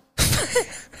shirt."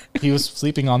 He was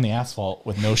sleeping on the asphalt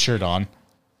with no shirt on.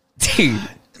 Dude.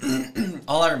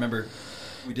 All I remember,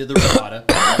 we did the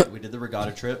regatta. We did the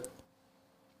regatta trip,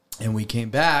 and we came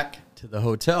back to the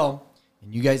hotel,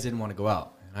 and you guys didn't want to go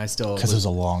out, and I still Because it was a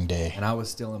long day. and I was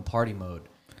still in party mode.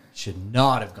 Should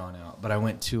not have gone out, but I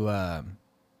went to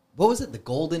what was it? The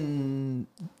Golden.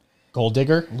 Gold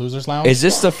Digger, Losers Lounge. Is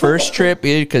this the first trip?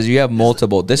 Because you have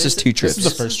multiple. This is two trips. is the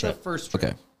first trip.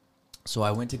 Okay. So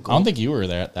I went to. I don't think you were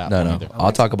there at that No, one no. either.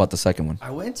 I'll talk about the second one.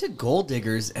 I went to Gold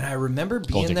Diggers, and I remember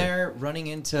being Digger. there, running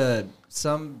into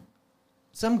some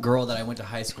girl that I went to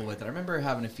high school with. And I remember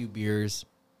having a few beers,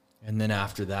 and then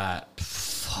after that,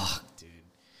 fuck, dude.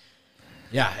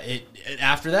 Yeah,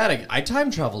 after that, I time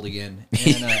traveled again,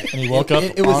 and, And he woke up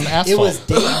it was on asphalt. It was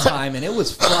daytime, and it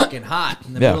was fucking hot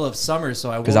in the Yeah. middle of summer. So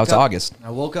I woke 'Cause that was up, August.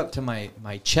 I woke up to my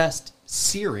chest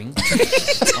searing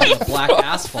on the black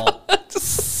asphalt.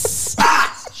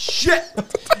 Shit.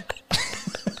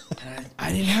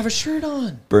 I didn't have a shirt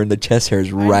on. Burned the chest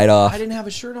hairs right off. I didn't have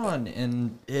a shirt on,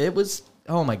 and it was,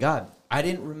 oh my God. I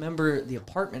didn't remember the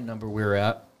apartment number we were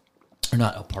at. Or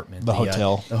not apartment. The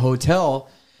hotel. The hotel.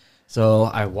 So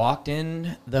I walked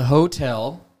in the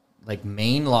hotel, like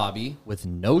main lobby, with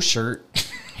no shirt.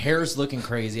 Hair's looking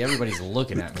crazy. Everybody's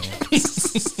looking at me.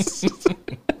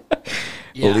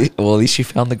 Yeah. Well, at least you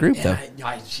found the group, though.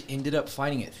 I ended up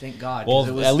finding it, thank God. Well,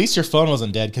 it was, at least your phone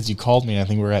wasn't dead because you called me and I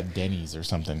think we were at Denny's or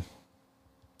something.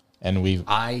 And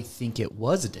I think it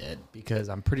was dead because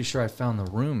I'm pretty sure I found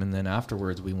the room, and then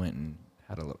afterwards we went and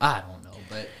had a little. I don't know,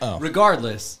 but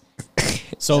regardless,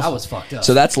 so that was fucked up.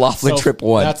 So that's Laughlin trip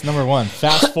 1. That's number 1.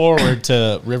 Fast forward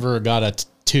to River Regatta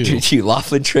 2,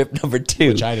 Laughlin trip number 2.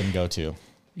 which I didn't go to.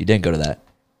 You didn't go to that.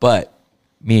 But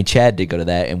me and Chad did go to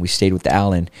that, and we stayed with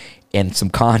Alan in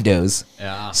some condos.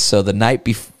 Yeah. So the night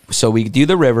before, so we do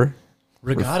the river.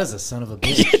 Regatta's a son of a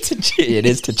bitch. It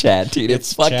is to Chad, dude.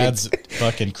 It's fucking Chad's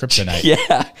fucking kryptonite.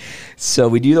 yeah. So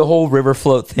we do the whole river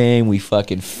float thing. We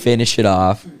fucking finish it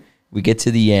off. We get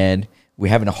to the end. We're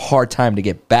having a hard time to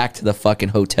get back to the fucking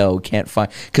hotel. We can't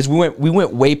find, because we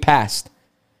went way past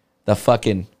the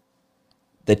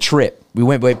trip. We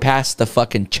went way past the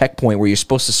fucking checkpoint where you're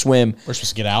supposed to swim. We're supposed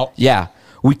to get out. Yeah.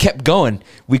 We kept going.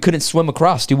 We couldn't swim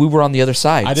across, dude. We were on the other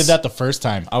side. I did that the first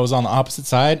time. I was on the opposite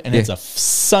side, and it's a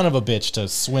son of a bitch to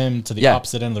swim to the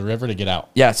opposite end of the river to get out.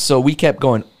 Yeah, so we kept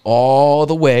going all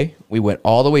the way. We went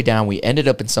all the way down. We ended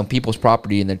up in some people's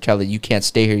property, and they're telling you can't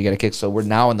stay here. You got to kick. So we're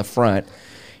now in the front.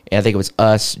 And I think it was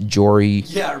us, Jory.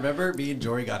 Yeah, remember me and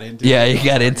Jory got into it? Yeah, you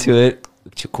got into it.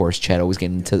 Of course, Chad always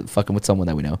getting into fucking with someone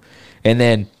that we know. And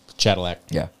then, Cadillac.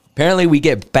 yeah. Apparently we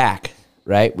get back,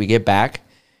 right? We get back,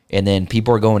 and then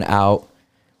people are going out.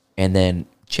 And then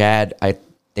Chad, I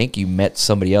think you met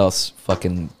somebody else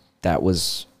fucking that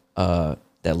was, that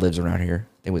lives around here.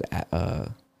 It was,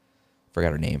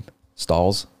 forgot her name.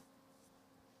 Stalls?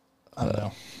 I don't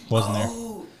know. Wasn't there.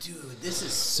 Oh, dude, this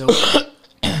is so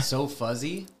so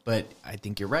fuzzy, but I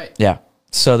think you're right. Yeah.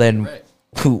 So then Right.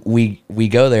 we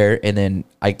go there, and then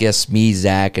I guess me,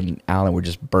 Zach, and Alan were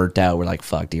just burnt out. We're like,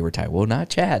 fuck, dude, we're tired. Well, not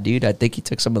Chad, dude. I think he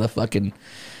took some of the fucking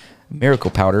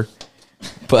miracle powder.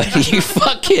 But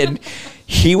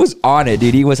he was on it,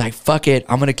 dude. He was like, fuck it,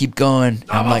 I'm going to keep going.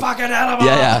 I'm like, a fucking animal.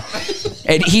 yeah.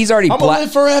 And he's already I'm gonna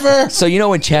live forever. So you know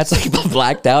when Chad's like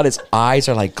blacked out, his eyes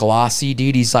are like glossy,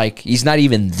 dude. He's like, he's not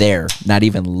even there. Not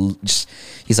even just,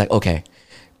 he's like, okay.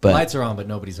 But Lights are on, but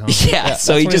nobody's home. yeah,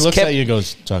 so he When just looks kept at you and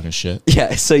goes, talking shit.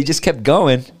 yeah, so he just kept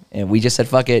going, and we just said,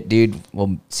 fuck it, dude.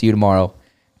 We'll see you tomorrow.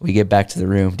 We get back to the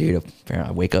room, dude.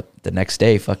 I wake up the next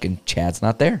day, fucking Chad's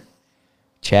not there.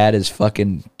 Chad is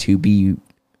fucking to be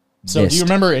So missed. do you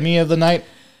remember any of the night?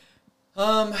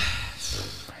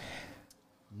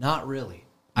 Not really.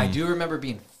 I do remember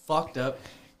being fucked up,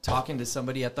 talking to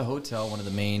somebody at the hotel, one of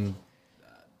the main,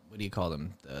 what do you call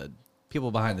them? The people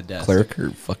behind the desk. Clerk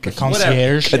or fucking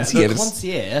Concierge? Yeah, the Concierge.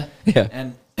 concierge. Yeah.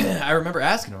 And I remember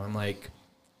asking him, I'm like,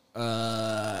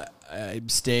 I'm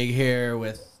staying here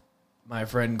with my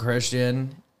friend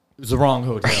Christian. It was the wrong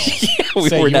hotel. we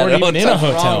Say were you not weren't even in a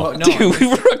hotel. hotel. No, Dude, we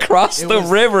were across It the was-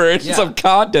 river in yeah. some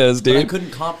condos, but I dude.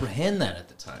 couldn't comprehend that at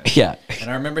the time. Yeah. And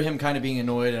I remember him kind of being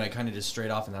annoyed, and I kind of just straight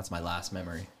off, and that's my last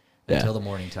memory Yeah. until the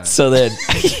morning time. So then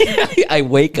I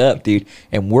wake up, dude,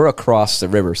 and we're across the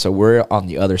river. So we're on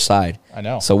the other side. I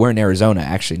know. So we're in Arizona,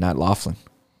 actually, not Laughlin.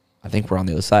 I think we're on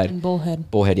the other side. And Bullhead.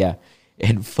 Bullhead, yeah.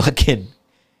 And fucking,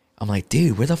 I'm like,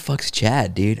 dude, where the fuck's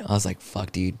Chad, dude? I was like,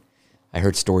 fuck, dude. I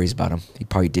heard stories about him. He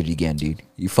probably did it again, dude.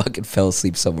 You fucking fell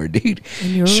asleep somewhere, dude. And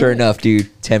you were Sure right. enough, dude,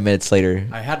 10 minutes later.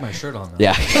 I had my shirt on, though.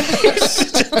 Yeah.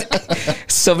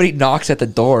 Somebody knocks at the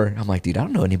door. I'm like, dude, I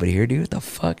don't know anybody here, dude. What the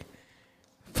fuck?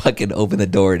 Fucking open the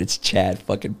door, and it's Chad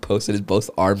fucking posted his both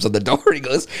arms on the door. And he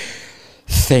goes,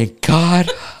 thank God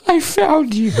I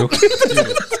found you.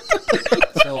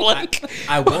 So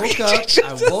I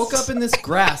woke up in this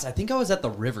grass. I think I was at the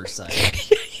riverside.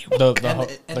 The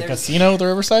and there's- casino, the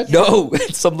Riverside? No,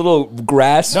 it's some little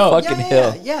grass No. fucking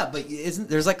hill. Yeah, but isn't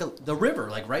there's like the river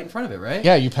like right in front of it, right?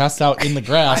 Yeah, you passed out in the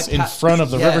grass in front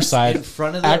of the yes, Riverside. in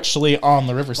front of the- actually on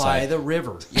the By Riverside. the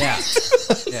river. Yeah.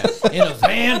 Yeah. In a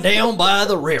van down by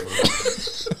the river.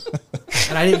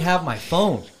 And I didn't have my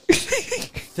phone.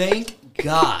 Thank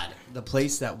God the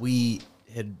place that we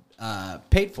had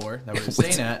paid for, that we were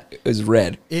staying at, It was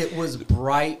red. it was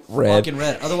bright Red. fucking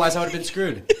red. Otherwise, I would have been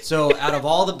screwed. So out of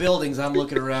all the buildings, I'm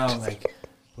looking around like,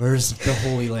 where's the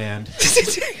Holy Land?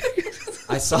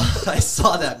 I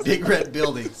saw that big red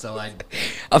building, so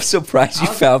I'm surprised you I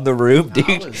was- found the room, I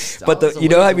dude. was- I But was the a you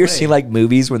know, ways have you ever away. seen like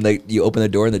movies when you open the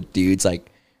door and the dude's like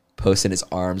posting his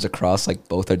arms across like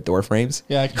both the door frames?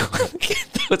 Yeah,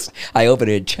 I open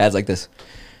it and Chad's like this.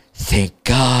 thank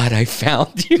God I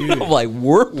found you. Dude, I'm like,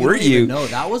 were you? No,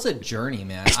 that was a journey,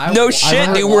 man. No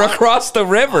shit, dude. We're across the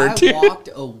river, dude. I walked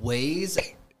a ways.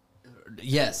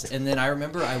 Yes, and then I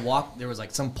remember I walked. There was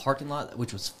like some parking lot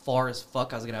which was far as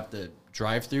fuck. I was gonna have to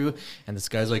drive through, and this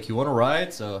guy's like, "You want to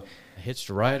ride?" So I hitched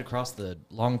a ride across the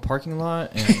long parking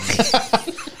lot, and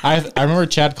I remember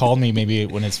Chad called me maybe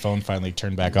when his phone finally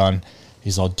turned back on.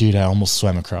 He's all, dude, I almost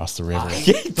swam across the river. I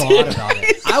thought about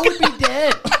it. I would be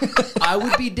dead. I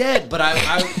would be dead. But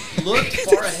I looked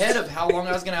far ahead of how long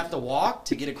I was gonna have to walk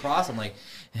to get across. I'm like,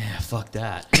 yeah, fuck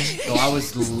that. So I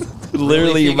was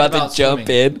Literally thinking about to jump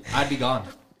swimming. in. I'd be gone.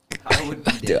 I would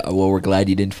be dead. Dude, well, we're glad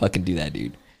you didn't fucking do that,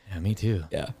 dude. Yeah, me too.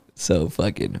 Yeah. So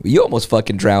fucking, you almost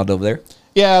fucking drowned over there.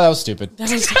 Yeah, that was stupid. That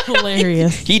was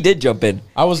hilarious. He did jump in.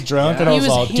 I was drunk and I He was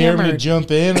was all, dare me to hammered.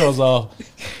 jump in. I was all,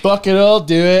 fuck it, I'll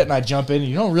do it. And I jump in.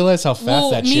 You don't realize how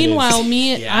fast that shit is. Meanwhile,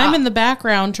 Yeah. I'm in the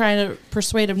background trying to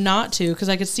persuade him not to because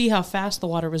I could see how fast the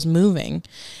water was moving.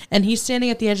 And he's standing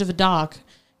at the edge of a dock,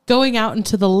 going out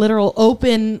into the literal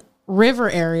open river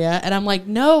area. And I'm like,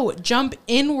 no, jump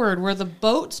inward where the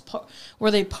boats,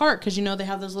 where they park. Because, you know, they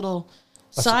have those little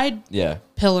side Yeah.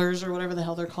 pillars or whatever the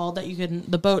hell they're called that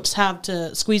the boats have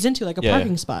to squeeze into like a Yeah,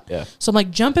 parking spot. yeah. So I'm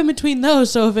like, jump in between those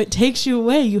so if it takes you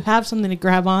away, you have something to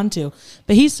grab onto.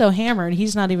 But he's so hammered,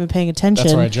 he's not even paying attention.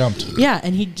 That's where I jumped. Yeah,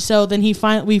 and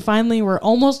we finally were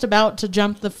almost about to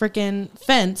jump the freaking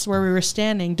fence where we were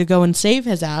standing to go and save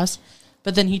his ass.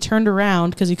 But then he turned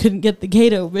around because he couldn't get the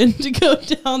gate open to go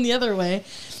down the other way.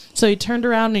 So he turned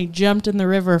around and he jumped in the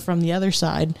river from the other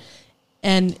side.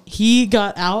 And he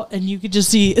got out, and you could just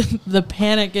see the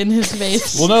panic in his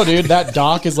face. Well, no, dude, that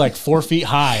dock is like 4 feet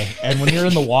high. And when you're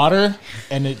in the water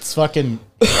and it's fucking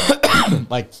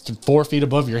like 4 feet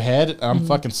above your head, I'm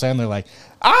fucking standing there like,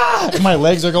 ah! And my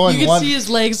legs are going You can see his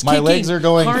legs My kicking legs are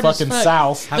going hard as fucking fuck.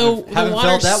 south. The Haven't water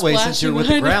felt that way since you're with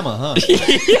the splashing grandma, huh?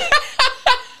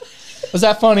 Was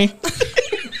that funny?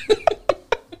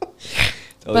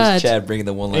 Always But- Chad bringing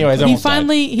the one line. Anyways, I He almost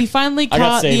died. finally I got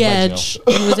caught saved the by edge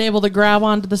and was able to grab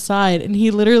onto the side. And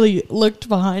he literally looked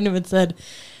behind him and said,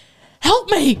 "Help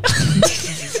me!"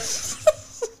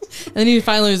 And he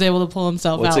finally was able to pull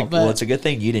himself well, out. But it's a good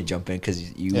thing you didn't jump in because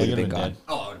you would have been gone. dead.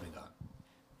 Oh, I would have been gone.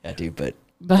 Yeah, dude, but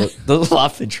But- those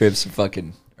lofted trips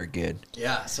fucking are good.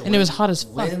 Yeah. So And it was hot as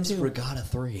fuck, Wins too. Regatta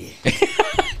 3.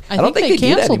 I don't think they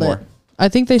do that canceled it. anymore. I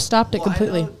think they stopped it Well,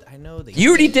 completely. I know that You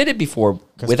already did it before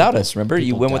without people- us. Remember, you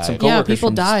people went with some died. coworkers Yeah, people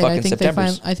from died. fucking I think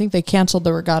September's. I think they canceled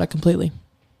the regatta completely.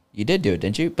 You did do it,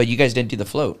 didn't you? But you guys didn't do the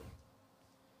float.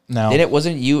 No. Did it?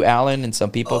 Wasn't you, Alan, and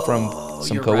some people from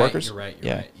some you're coworkers? Right,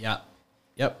 you're right. Yeah. Right. Yeah.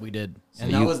 Yep, we did. So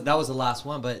And you- that was the last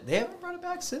one, but they haven't brought it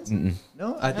back since.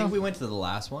 No, I think we went to the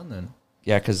last one then.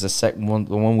 Yeah, because the second one,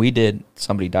 the one we did,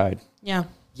 somebody died. Yeah,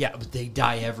 Yeah, but they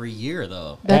die every year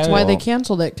though. that's why they Well-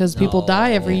 canceled it because people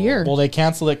die every year. Well, they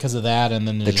canceled it because of that, and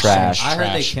then The there's just trash. so much I heard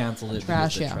they trash. canceled it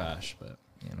Trash, because of the yeah. trash, but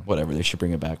you know. Whatever, they should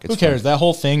bring it back. It's Who cares? That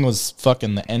whole thing was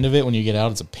fucking the end of it. When you get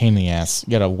out, it's a pain in the ass.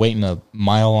 You gotta wait in a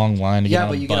mile-long line to get Yeah, on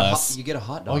but a you bus. get a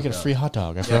hot dog. Oh, you get a though. free hot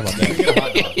dog. I Yeah, forgot about that. you get a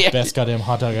hot dog. Best goddamn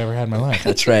hot dog I ever had in my life.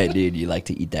 That's right, dude. You like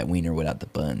to eat that wiener without the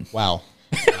bun. Wow.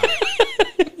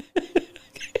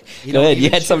 You Go don't ahead. You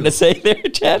even had something to say there,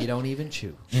 Chad? You don't even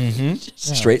chew.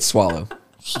 Straight swallow.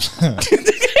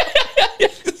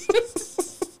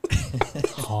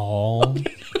 Oh.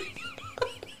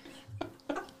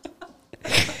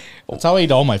 That's how I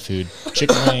eat all my food.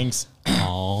 Chicken wings.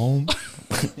 Oh.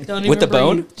 Don't With the breathe.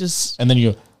 bone? Just And then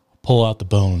you pull out the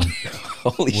bone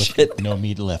Holy with shit. no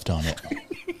meat left on it.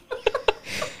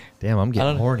 Damn, I'm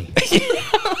getting horny.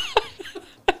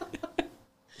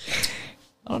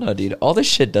 I don't know, dude. All this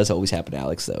shit does always happen to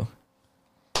Alex, though.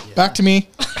 Back to me.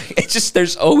 It's just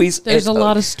there's a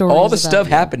lot of stories All the about stuff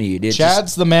you. happened to you, dude. It's just-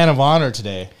 Chad's the man of honor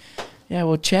today. yeah,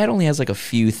 well, Chad only has like a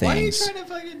few Why are you things. trying to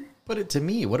fucking put it to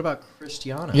me? What about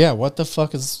Christiana? Yeah, what the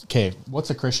fuck is... Okay, what's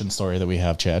a Christian story that we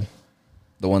have, Chad?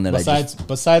 The one that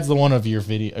Besides the one of your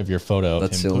video of your photo of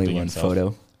that's him the only pooping one himself.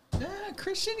 photo.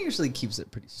 Christian usually keeps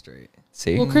it pretty straight.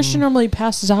 See, well, Christian normally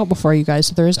passes out before you guys,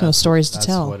 so there is no stories to That's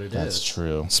tell. what it is. That's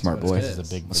true. smart That's boy. what it He's a is.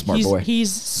 big Smart boy.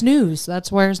 He's snooze.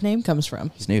 That's where his name comes from.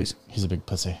 He's news. He's a big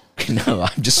pussy. No,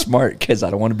 I'm just smart because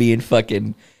I don't want to be in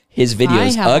fucking his I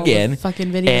videos have all the again.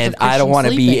 fucking videos And of I don't Christian want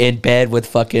to be sleeping. in bed with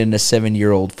fucking a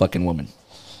 7-year-old fucking woman.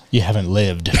 You haven't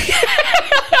lived.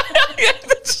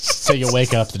 So you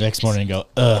wake up the next morning and go,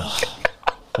 ugh,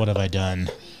 what have I done?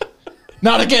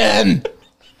 Not again!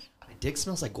 My dick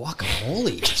smells like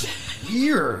guacamole. It's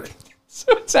weird. So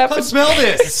it's happened. Come smell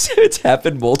this. It's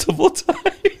happened multiple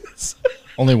times.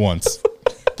 Only once.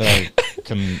 That I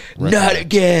can Not recollect.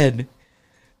 again.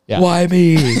 Yeah. Why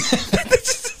me?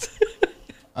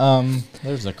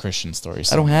 There's a Christian story.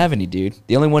 I don't have any, dude.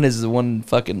 The only one is the one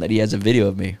fucking that he has a video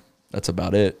of me. That's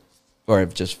about it. Or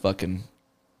I've just fucking.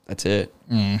 That's it.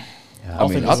 Yeah, I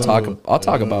mean, I'll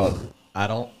talk about. I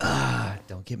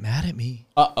don't get mad at me.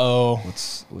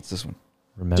 What's this one?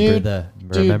 Remember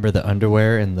the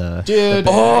underwear and the Dude.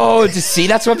 Oh, just see,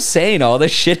 that's what I'm saying. All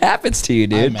this shit happens to you, I'm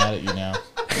dude. mad at you now.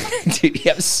 Dude, you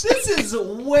have This is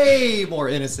way more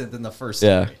innocent than the first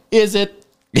yeah, story. Is it?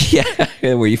 yeah,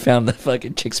 where you found the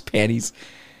fucking chick's panties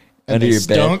And under they your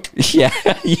stunk? bed. Yeah.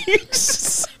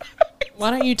 Why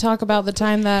don't you talk about the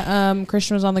time that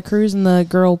Christian was on the cruise and the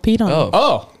girl peed on him?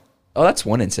 Oh, that's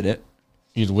one incident.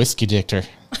 You'd whiskey dicked her,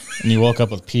 and you woke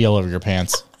up with pee all over your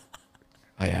pants.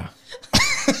 Oh yeah.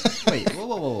 Wait,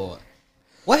 whoa.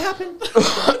 What happened?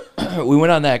 We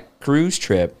went on that cruise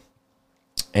trip,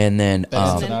 and then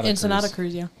Ensenada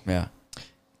cruise, yeah. yeah.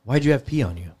 Why'd you have pee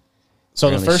on you? So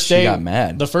Apparently the first she day, got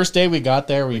mad. The first day we got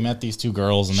there, we met these two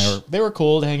girls, and they were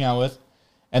cool to hang out with.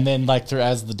 And then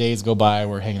as the days go by,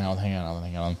 we're hanging out.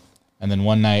 And then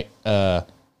one night,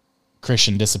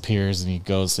 Christian disappears, and he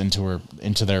goes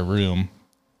into their room,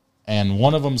 and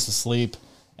one of them's asleep,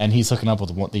 and he's hooking up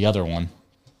with the other one.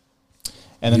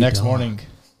 And the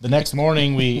next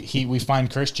morning, we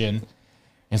find Christian, and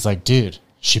it's like, dude,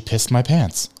 she pissed my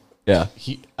pants. Yeah.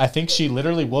 I think she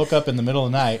literally woke up in the middle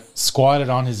of the night, squatted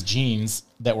on his jeans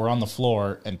that were on the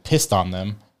floor, and pissed on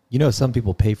them. You know, some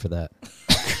people pay for that.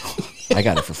 I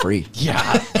got it for free.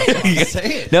 Yeah,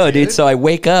 say it. No, dude. So I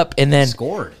wake up and then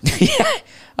Scored.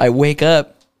 I wake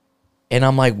up and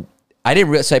I'm like,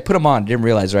 so I put them on, didn't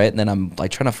realize, right? And then I'm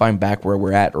like trying to find back where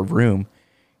we're at or room.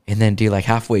 And then, dude, like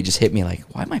halfway just hit me like,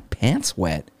 why are my pants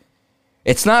wet?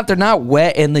 They're not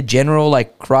wet in the general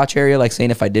like crotch area, like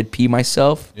saying if I did pee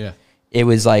myself. Yeah. It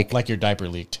was like Your diaper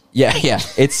leaked. yeah.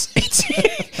 It's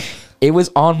it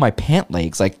was on my pant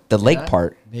legs, like the leg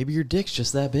part. Maybe your dick's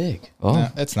just that big. Oh, No,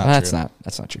 that's not That's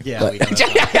true. not true. Yeah, But- we know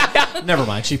that's not- never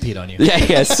mind. She peed on you.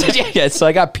 yeah. So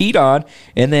I got peed on,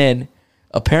 and then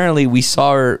apparently we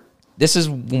saw her. This is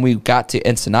when we got to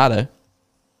Ensenada,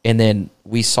 and then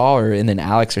we saw her, and then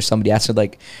Alex or somebody asked her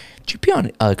like, "Did you pee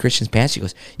on Christian's pants?" She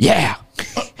goes, "Yeah."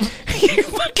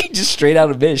 Fucking just straight out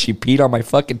of bed, she peed on my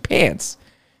fucking pants.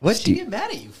 What'd she get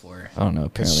mad at you for? I don't know.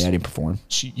 Apparently, I didn't perform.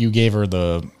 You gave her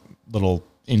the little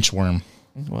inchworm.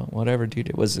 Well, whatever, dude.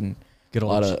 It was in Good a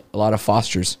old lot of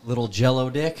Fosters. little Jello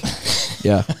dick,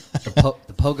 Yeah.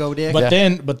 the pogo dick.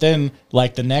 But then,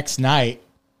 like the next night,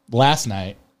 last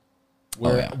night,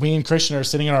 where we and Christian are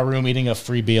sitting in our room eating a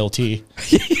free BLT.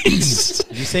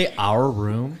 Did you say our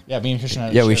room? Yeah, me and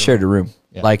Christian. Yeah, we shared a room.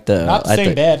 Yeah. Like Not the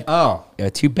same bed. Oh, Yeah,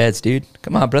 2 beds, dude.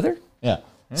 Come on, brother. Yeah.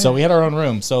 So we had our own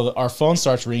room. So our phone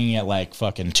starts ringing at like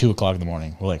fucking 2:00 in the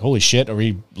morning. We're like, holy shit, are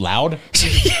we loud?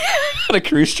 On a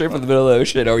cruise trip in the middle of the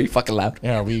ocean. Are you fucking loud?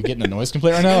 Yeah, are we getting a noise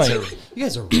complaint right now? Like, you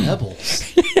guys are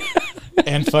rebels.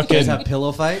 and You guys fucking have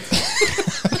pillow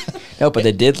fights. No, but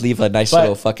they did leave a nice But-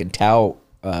 little fucking towel,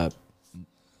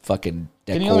 fucking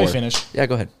decor. Can you let me finish? Yeah,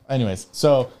 go ahead. Anyways,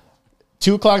 so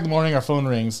 2:00 in the morning, our phone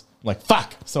rings. I'm like,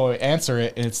 fuck. So I answer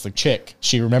it, and it's the chick.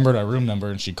 She remembered our room number,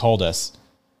 and she called us.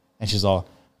 And she's all,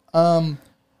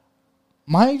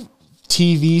 my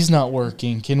TV's not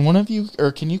working. Can one of you,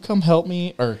 or can you come help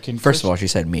me? Or can First of all, she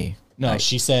said me. no,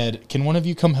 she said, can one of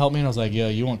you come help me? And I was like, yeah,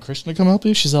 you want Christian to come help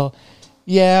you? She's all,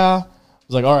 yeah. I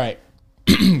was like, all right,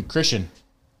 Christian,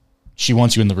 she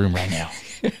wants you in the room right now.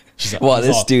 She's like, Well, he's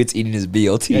this all, dude's eating his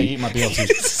BLT. yeah, eat my BLT.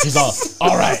 He's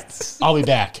all right, I'll be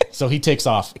back. So he takes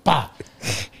off. Bah.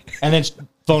 And then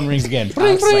phone rings again.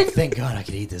 I was like, thank God I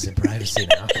could eat this in privacy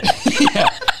now. Yeah.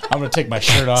 I'm going to take my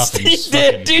shirt off. And You just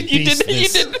did, fucking dude. You beast didn't. You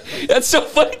this. didn't. That's so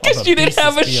funny I'm because gonna you didn't beast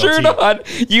have a this shirt BLT. on.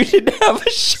 You didn't have a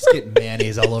shirt. Getting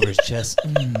mayonnaise all over his chest.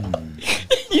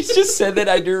 You just said that.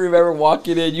 I do remember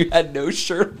walking in. You had no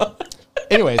shirt on.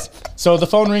 Anyways, so the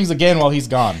phone rings again while he's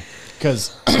gone.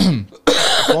 Because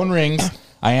phone rings,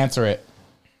 I answer it.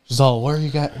 She's all, where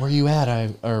you at? Where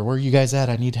are you guys at?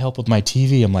 I need help with my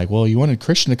TV. I'm like, well, you wanted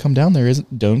Christian to come down there,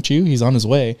 don't you? He's on his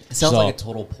way. It sounds She's like all, a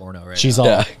total porno right She's now. all,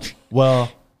 Yeah.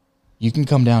 well, you can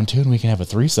come down too and we can have a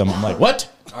threesome. I'm like, what?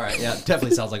 All right, yeah,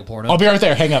 definitely sounds like a porno. I'll be right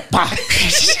there. Hang up. Bah.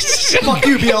 Fuck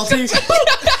you,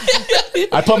 BLT.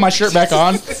 I put my shirt back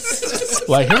on.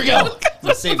 Like, here we go. I'm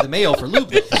gonna save the mayo for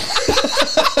Luke.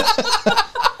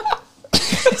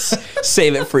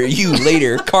 Save it for you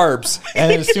later. Carbs.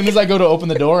 And then as soon as I go to open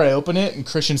the door, I open it and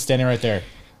Christian's standing right there.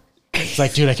 It's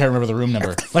like, dude, I can't remember the room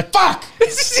number. Like, fuck.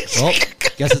 Well,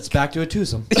 guess it's back to a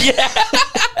twosome.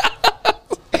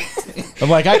 I'm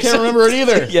like, I can't remember it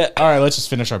either. Yeah. All right, let's just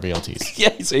finish our BLTs.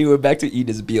 Yeah. So he went back to eat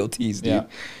his BLTs, dude. Yeah.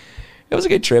 It was a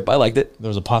good trip. I liked it. There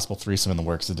was a possible threesome in the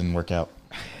works. It didn't work out.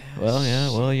 Well, yeah.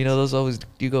 Well, you know, those always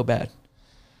do go bad.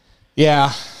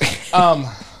 Yeah.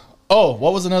 Oh,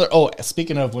 what was another? Oh,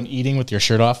 speaking of when eating with your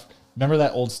shirt off, remember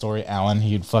that old story, Alan?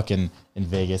 He'd fucking in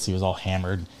Vegas. He was all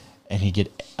hammered, and he'd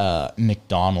get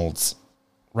McDonald's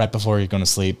right before he's going to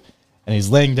sleep, and he's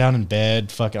laying down in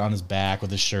bed, fucking on his back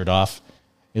with his shirt off.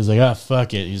 He's like, "Ah,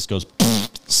 fuck it." He just goes,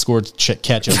 squirts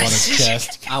ketchup on his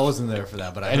chest, I wasn't there for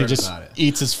that, but I and he heard just about it.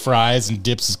 eats his fries and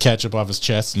dips his ketchup off his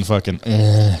chest and fucking.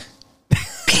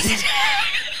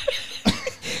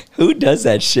 Who does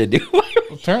that shit, dude?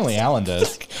 Apparently, Alan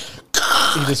does.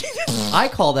 He just I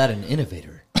call that an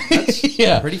innovator. That's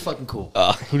yeah. pretty fucking cool.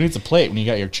 Who needs a plate when you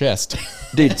got your chest?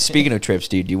 Dude, speaking of trips,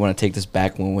 dude, do you want to take this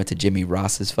back when we went to Jimmy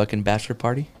Ross's fucking bachelor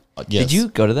party? Yes. Did you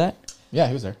go to that? Yeah,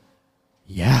 he was there.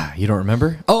 Yeah, you don't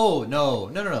remember? Oh, no.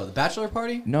 The bachelor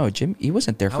party? No, Jim, he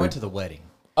wasn't there for. I went to the wedding.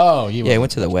 Oh, you Yeah, he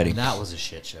went to the wedding. And that was a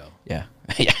shit show. Yeah,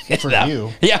 yeah. For That-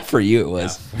 you. Yeah, for you it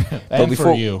was. And before-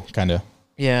 for you, kind of.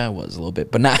 Yeah, it was a little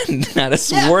bit, but not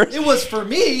as Yeah, worse. it was for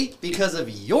me because of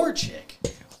your chick.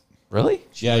 Really?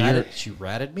 Yeah, She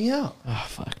ratted me out. Oh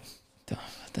fuck.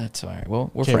 That's all right.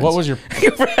 Well, we're Okay, friends. what was your?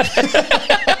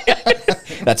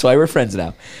 That's why we're friends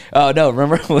now. Oh no,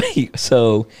 remember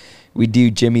so we do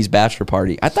Jimmy's bachelor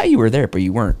party. I thought you were there, but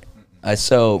you weren't.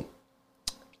 So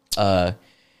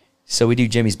we do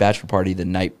Jimmy's bachelor party the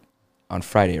night on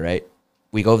Friday, right?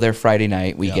 We go there Friday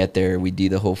night. We get there. We do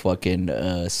the whole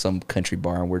fucking some country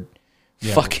bar, and we're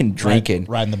fucking drinking.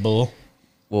 Riding the bull.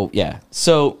 Well, yeah.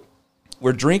 So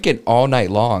we're drinking all night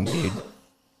long, dude.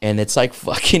 And it's like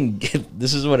fucking,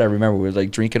 this is what I remember. We were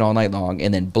like drinking all night long.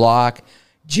 And then Block,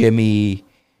 Jimmy,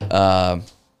 who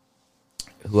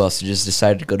else just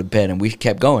decided to go to bed. And we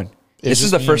kept going. This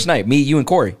is just the first night. Me, you, and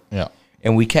Corey. Yeah.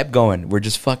 And we kept going. We're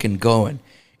just fucking going.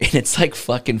 And it's like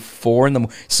fucking 4 a.m.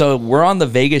 So we're on the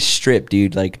Vegas Strip,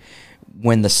 dude. Like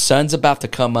when the sun's about to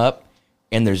come up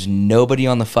and there's nobody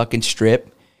on the fucking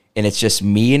strip. And it's just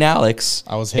me and Alex.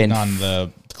 I was hitting on the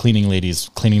cleaning ladies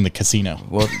cleaning the casino.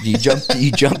 Well, you jumped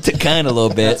the gun a little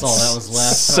bit. That's all that was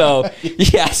left. So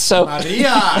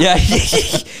Maria! yeah.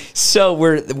 So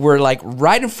we're like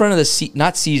right in front of the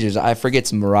not Caesars. I forget,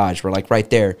 it's Mirage. We're like right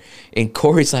there, and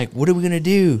Corey's like, "What are we gonna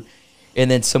do?" And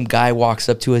then some guy walks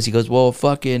up to us. He goes, "Well,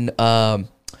 fucking a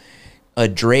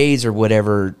Dre's or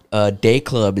whatever day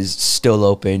club is still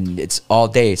open. It's all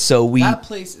day." So That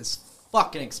place is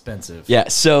fucking expensive. yeah.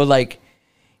 So like.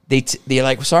 They're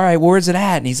like, sorry, where's it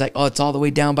at? And he's like, oh, it's all the way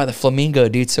down by the Flamingo,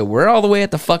 dude. So we're all the way at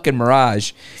the fucking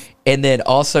Mirage. And then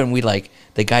all of a sudden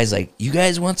the guy's like, you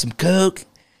guys want some Coke?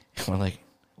 And we're like,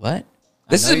 what?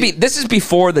 This is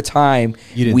before the time.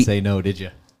 You didn't say no, did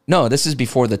you? No, this is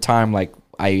before the time like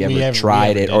we ever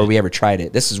tried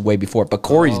it. This is way before. But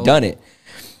Corey's done it.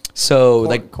 So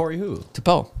Corey who?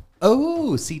 Tapel.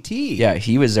 Oh, CT. Yeah,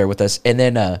 he was there with us. And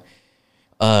then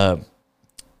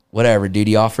whatever, dude,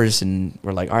 he offers, and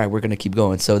we're like, all right, we're going to keep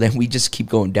going. So then we just keep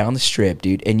going down the strip,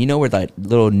 dude. And you know where that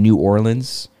little New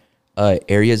Orleans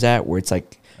area's at, where it's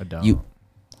like, I don't.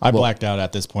 I blacked out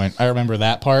at this point. I remember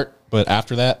that part, but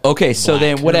after that, okay, so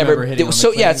then remember whatever. hitting on the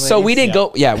So yeah, cleaning so we ladies?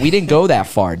 didn't we didn't go that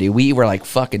far, dude. We were like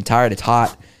fucking tired. It's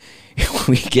hot.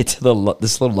 We get to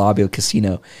this little lobby of the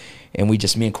casino, and me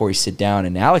and Corey sit down,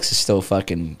 and Alex is still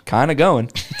fucking kind of going.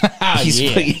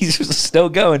 He's still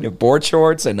going. Board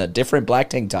shorts and a different black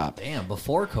tank top. Damn,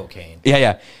 before cocaine.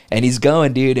 Yeah. And he's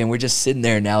going, dude, and we're just sitting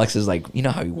there, and Alex is like, you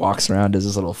know how he walks around, does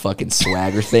this little fucking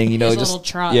swagger thing, you know, His just little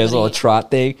trot his that little he-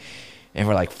 trot thing. And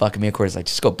we're like, fucking me, and Corey's like,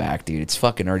 just go back, dude. It's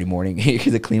fucking early morning. Here's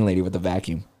the clean lady with the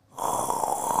vacuum.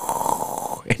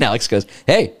 And Alex goes,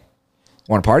 hey,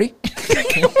 want to party?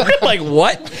 We're like,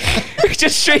 what?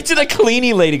 Just straight to the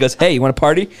cleaning lady. Goes, hey, you want to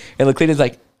party? And the cleaner's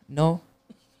like, no.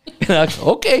 And I'm like,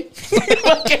 okay.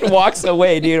 Fucking walks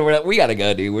away, dude. We're like, we gotta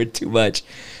go, dude. We're too much.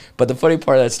 But the funny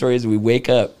part of that story is we wake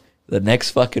up the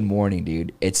next fucking morning,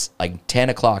 dude. It's like 10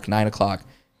 o'clock, 9 o'clock.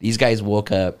 These guys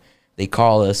woke up. They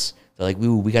call us. They're like,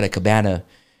 we got a cabana.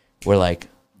 We're like,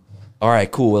 all right,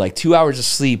 cool. We're like 2 hours of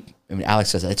sleep. I mean, Alex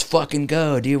says, let's fucking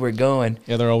go, dude. We're going.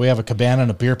 yeah, they're all, we have a cabana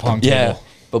and a beer pong table. Yeah.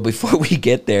 But before we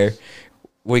get there,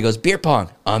 where he goes, beer pong,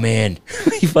 I'm in.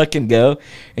 We fucking go.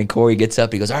 And Corey gets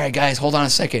up. He goes, all right, guys, hold on a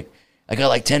second. I got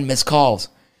like 10 missed calls.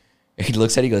 And he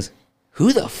looks at it. He goes,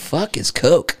 who the fuck is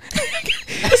Coke?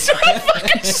 So I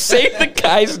fucking saved the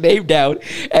guy's name down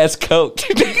as Coke.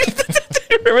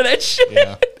 Remember that shit?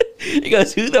 Yeah. He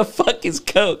goes, who the fuck is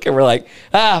Coke? And we're like,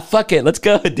 fuck it. Let's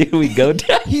go, dude. We go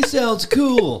down. He sounds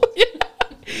cool.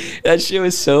 That shit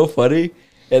was so funny.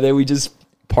 And then we just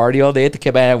party all day at the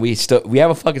cabana. We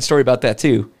have a fucking story about that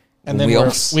too. And then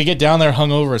we get down there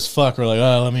hungover as fuck. We're like,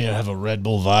 oh, let me have a Red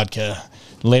Bull vodka.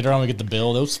 Later on, we get the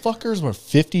bill. Those fuckers were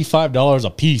 $55 a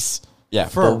piece. Yeah.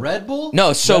 For a Red Bull?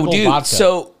 No, so Red Bull dude, vodka.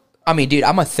 so I mean, dude,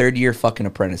 I'm a third year fucking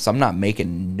apprentice. I'm not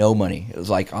making no money. It was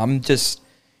like I'm just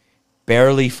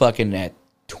barely fucking at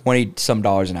 $20 some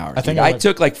an hour. I think I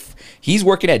took like he's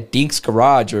working at Dink's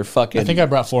Garage or fucking. I think I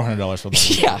brought $400 for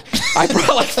the yeah, I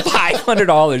brought like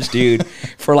 $500, dude,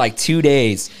 for like 2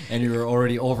 days. And you were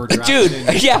already overdrafted in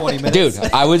Dude, yeah, 20 minutes.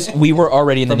 dude, we were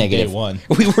already in the From day negative. one.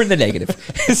 We were in the negative.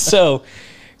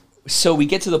 so we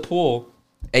get to the pool,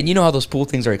 and you know how those pool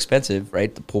things are expensive,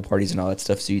 right? The pool parties and all that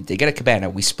stuff. So they get a cabana.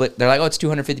 We split. They're like, oh, it's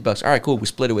 $250. All right, cool. We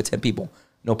split it with 10 people.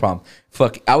 No problem.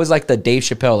 Fuck. I was like the Dave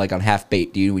Chappelle, like on Half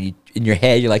Baked, dude. When you in your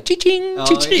head, you're like, ching, Oh,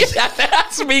 ching. yeah.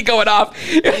 That's me going off.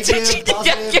 Negative,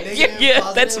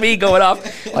 positive, That's me going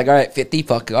off. Like, all right, 50.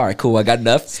 Fuck. All right, cool. I got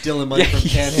enough. Stealing money from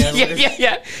panhandlers.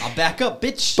 Yeah. I'll back up,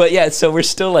 bitch. But yeah, so we're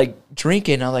still like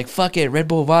drinking. I'm like, fuck it, Red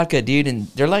Bull vodka, dude. And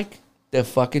they're like the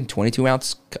fucking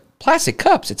 22-ounce plastic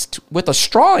cups. It's with a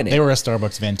straw in it. They were a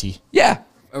Starbucks venti. Yeah.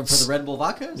 For the Red Bull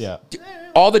vodkas? Yeah.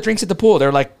 All the drinks at the pool,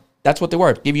 they're like, that's what they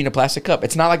were. Give you in a plastic cup.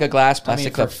 It's not like a glass I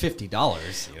plastic mean, cup. for $50.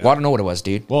 Well, I don't know what it was,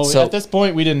 dude. Well, so at this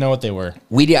point, we didn't know what they were.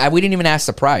 we didn't even ask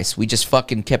the price. We just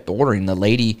fucking kept ordering. The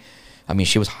lady, I mean,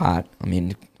 she was hot. I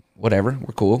mean, whatever.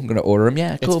 We're cool. I'm gonna order them.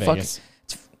 Yeah, cool. It's Fuck. Vegas.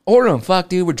 Order them. Fuck,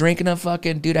 dude. We're drinking them.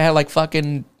 Fucking, dude. I had like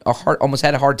fucking almost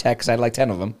had a heart attack because I had like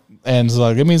 10 of them. And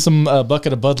so, give me some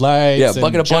bucket of Bud Lights. Yeah, and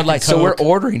bucket of Jack Bud and Light. So we're Coke.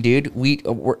 ordering, dude.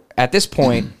 We're at this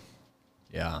point,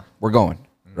 Yeah. we're going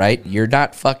right. You're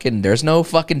not fucking. There's no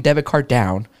fucking debit card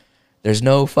down. There's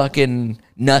no fucking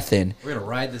nothing. We're going to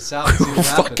ride this out and see We're what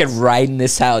fucking happens. riding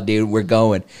this out, dude. We're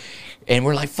going, and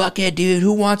we're like, fuck it, dude.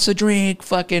 Who wants a drink?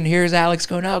 Fucking here's Alex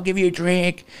going. I'll give you a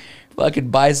drink. Fucking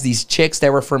buys these chicks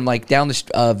that were from like down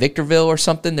the Victorville or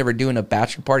something. They were doing a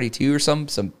bachelor party too or some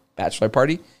bachelor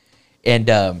party, and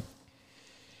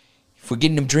if we're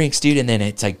getting them drinks, dude, and then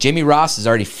it's like Jimmy Ross is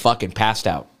already fucking passed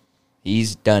out.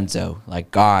 He's donezo, like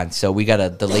gone. So we gotta,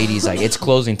 the ladies like, it's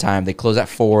closing time. They close at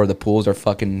 4. The pools are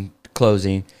fucking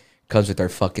closing. Comes with our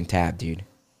fucking tab, dude.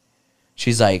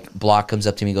 She's like, Block comes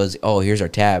up to me and goes, oh, here's our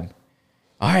tab.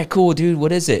 All right, cool, dude.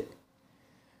 What is it?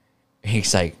 And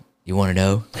he's like, you want to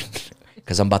know?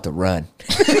 Because I'm about to run.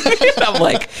 I'm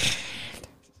like,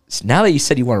 so now that you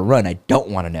said you want to run, I don't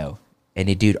want to know.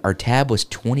 And dude, our tab was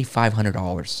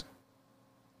 $2,500.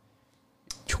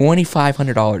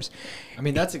 $2,500. I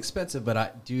mean, that's expensive,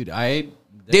 but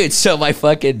Dude, so my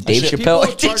fucking Dave shit, people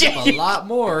Chappelle. charge them a lot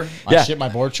more. I Yeah. shit my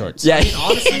board shorts. Yeah,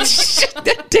 Honestly,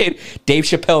 dude, Dave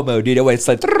Chappelle mode, dude. It's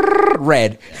like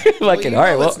red. Fucking, you all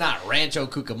right, know well, it's not Rancho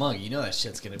Cucamonga. You know that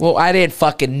shit's going to be. well, I didn't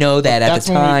fucking know that at That's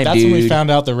the when time, that's dude. when we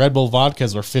found out the Red Bull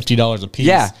vodkas were $50 a piece.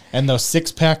 Yeah. And the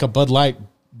 6-pack of Bud Light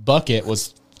bucket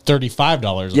was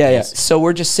 $35 a Yeah. piece. So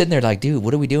we're just sitting there like, dude,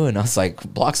 what are we doing? I was like,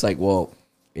 Block's like, well,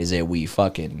 is it we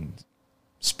fucking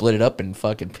split it up and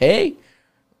fucking pay,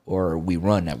 or we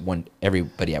run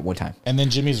everybody at one time? And then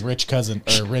Jimmy's rich cousin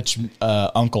or rich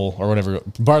uncle or whatever,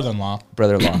 brother-in-law,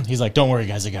 Brother-in-law he's like, don't worry,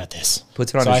 guys, I got this.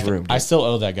 puts it on So his I, room. I Dude. still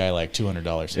owe that guy like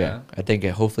 $200. Yeah. I think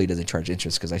hopefully he doesn't charge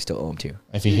interest because I still owe him too.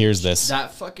 If he hears this.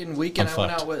 That fucking weekend I'm I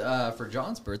went fucked. out with for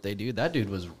John's birthday, dude. That dude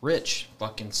was rich.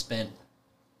 Fucking spent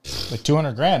Like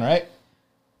 $200,000, right?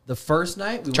 the first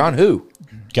night. We John went, who?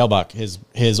 Gelbach,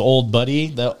 his old buddy,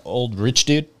 the old rich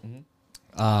dude.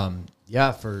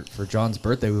 Yeah, for John's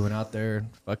birthday, we went out there.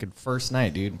 Fucking first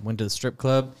night, dude. Went to the strip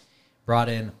club, brought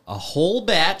in a whole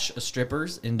batch of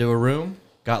strippers into a room.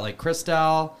 Got like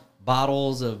Cristal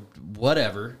bottles of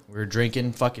whatever. We were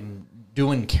drinking, fucking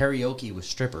doing karaoke with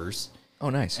strippers, Oh,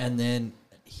 nice. and then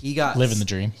he got Living the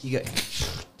dream. He got,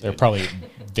 They're probably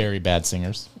very bad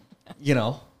singers. you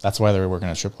know, That's why they were working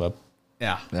at a strip club.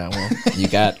 yeah. Yeah, well, you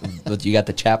got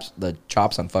the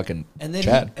chops on fucking And then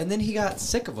Chad. he got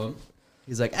sick of them.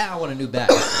 He's like, I want a new batch.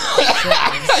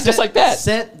 Just like that.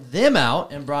 Sent them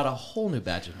out and brought a whole new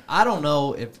batch of them. I don't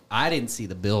know if I didn't see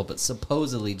the bill, but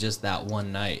supposedly just that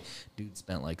one night, dude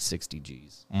spent like 60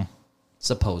 G's.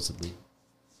 Supposedly.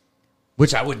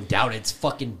 Which I wouldn't doubt. It's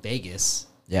fucking Vegas.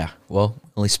 Yeah, well,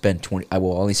 only spend 20. I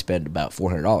will only spend about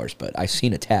 $400, but I've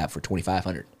seen a tab for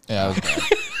 $2,500. Yeah, that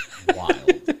was bad. Wild.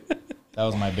 That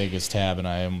was my biggest tab, and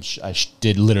I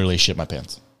did literally shit my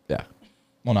pants. Yeah.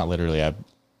 Well, not literally. I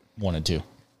wanted to.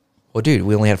 Well, dude,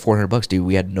 we only had $400, dude.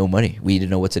 We had no money. We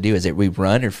didn't know what to do. Is it we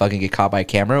run or fucking get caught by a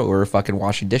camera or fucking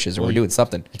washing dishes or we're doing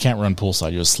something? You can't run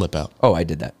poolside. You just slip out. Oh, I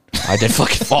did that. I did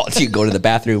fucking fall into go to the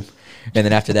bathroom, and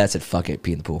then after that, I said, "Fuck it,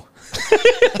 pee in the pool."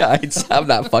 I'm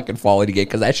not fucking falling again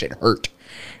because that shit hurt.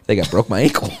 I think I broke my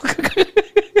ankle.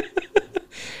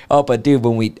 Oh, but dude,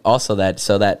 when we also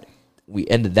that we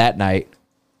ended that night,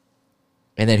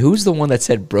 and then who's the one that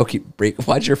said break?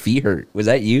 Why'd your feet hurt? Was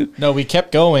that you? No, we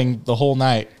kept going the whole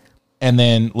night, and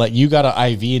then like you got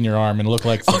an IV in your arm and it looked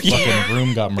like the fucking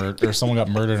room got murdered or someone got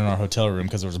murdered in our hotel room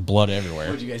because there was blood everywhere.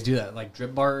 Would you guys do that? Like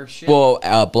drip bar shit? Well,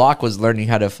 Block was learning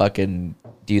how to fucking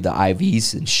do the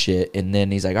IVs and shit, and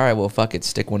then he's like, all right, well, fuck it,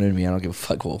 stick one in me. I don't give a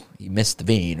fuck. Well, he missed the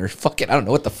vein or fucking, I don't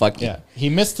know what the fuck. Yeah, he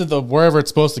missed to the wherever it's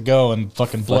supposed to go and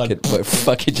fucking blood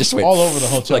fucking just went all over the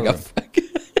hotel like room.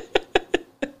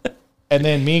 And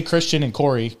then me, Christian, and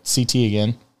Corey, CT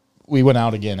again, we went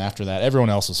out again after that. Everyone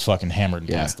else was fucking hammered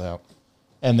and passed out.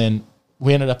 And then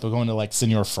we ended up going to like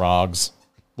Senor Frogs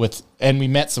and we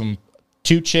met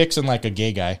two chicks and like a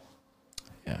gay guy.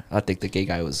 Yeah, I think the gay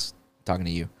guy was talking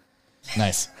to you.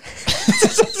 Nice.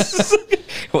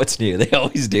 What's new? They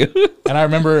always do. And I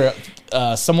remember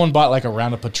someone bought like a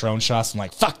round of Patron shots. I'm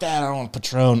like, fuck that, I don't want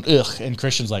Patron. Ugh. And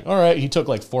Christian's like, all right. He took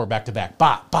like 4 back to back.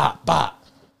 Bop, bop, bop,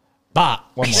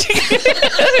 bop. One more.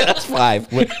 That's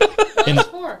 5.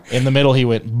 In the middle, he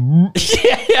went.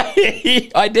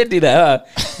 I did do that,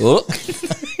 huh?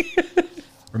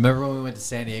 Remember when we went to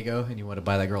San Diego and you wanted to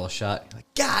buy that girl a shot? You're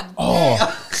like,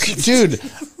 God Dude.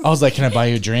 I was like, can I buy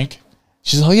you a drink?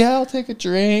 She's like, oh, yeah, I'll take a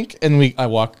drink. And I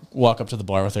walk up to the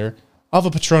bar with her. I'll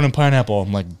have a Patron and pineapple.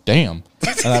 I'm like, damn.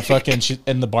 And I fucking,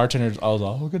 and the bartender, I was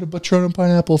like, I'll get a Patron and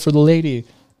pineapple for the lady.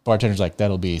 Bartender's like,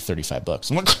 that'll be $35.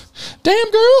 I'm like,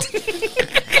 damn, girl.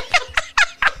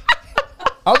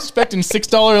 I was expecting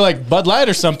 $6 like Bud Light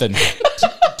or something.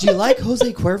 Do you like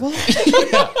Jose Cuervo?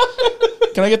 Yeah.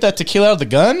 Can I get that tequila out of the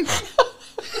gun?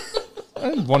 I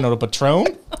didn't want no Patron.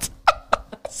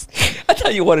 I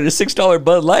thought you wanted a $6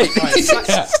 Bud Light. Right,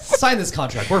 sign this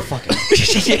contract. We're fucking.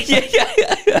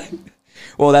 yeah.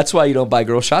 Well, that's why you don't buy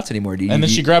girl shots anymore, do you? And then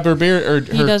she grabbed her beer or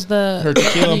her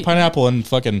tequila and pineapple and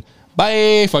fucking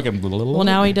bye. Fucking. Well,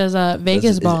 now he does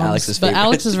Vegas bombs, Alex's but favorite.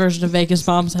 Alex's version of Vegas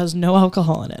bombs has no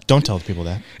alcohol in it. Don't tell people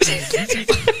that.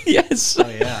 Yes. Oh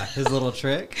yeah, his little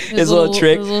trick. His little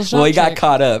trick. his little shot Well, he got trick.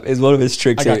 caught up. Is one of his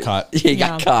tricks. I got caught. He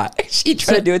got caught. He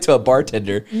tried to do it to a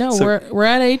bartender. No, So- we're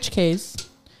at HK's.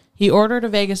 He ordered a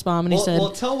Vegas bomb and he said,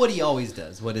 well, tell what he always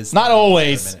does. What is Not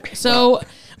always. so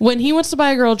when he wants to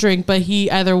buy a girl a drink, but he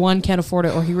either one can't afford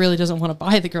it or he really doesn't want to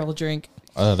buy the girl a drink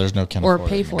There's no can or afford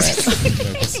pay it for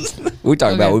anymore. it. we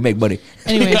talk about Okay. we make money.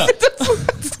 Anyways,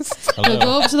 Hello. he'll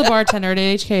go up to the bartender at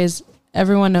HK's.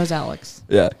 Everyone knows Alex.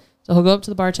 Yeah. So he'll go up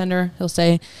to the bartender. He'll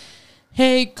say,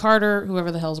 hey, Carter,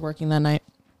 whoever the hell's working that night,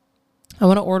 I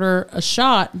want to order a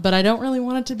shot, but I don't really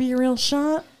want it to be a real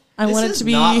shot. I This want it is to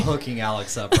be. not hooking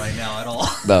Alex up right now at all.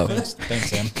 No. Thanks,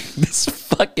 Sam. This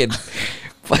fucking.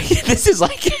 This is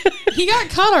like. He got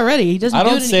caught already. He doesn't I do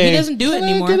don't it. say. He doesn't do it "Can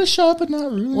I anymore. get a shot, but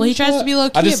not really. Well, he a tries shot?" to be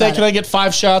low-key I just say, about can it. I get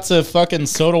 5 shots of fucking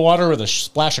soda water with a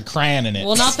splash of crayon in it?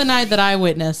 Well, not the night that I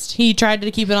witnessed. He tried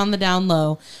to keep it on the down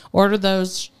low. Ordered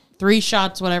those 3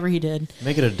 shots, whatever he did,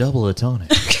 Make it a double a tonic.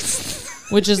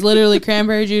 which is literally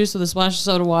cranberry juice with a splash of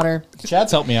soda water.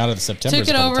 Chad's helped me out of the September a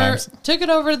couple times. Took it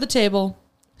over to the table,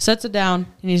 sets it down,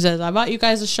 and he says, I bought you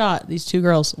guys a shot, these 2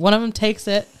 girls. One of them takes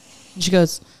it, and she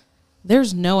goes,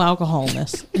 there's no alcohol in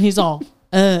this. And he's all,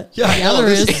 yeah, there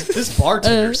is. This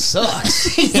bartender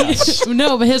sucks.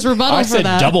 No, but his rebuttal I for said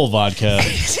that. double vodka.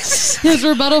 His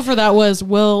rebuttal for that was,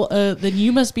 well, then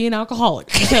you must be an alcoholic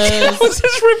because What's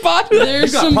his rebuttal?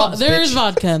 there's You got problems, there's bitch.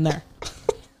 vodka in there.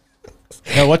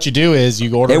 No, what you do is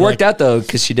you order. It worked out though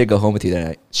because she did go home with you that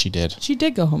night. She did. She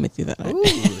did go home with you that night.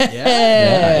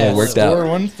 It worked out. Score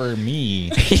 1 for me.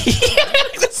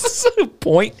 This is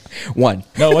point 1.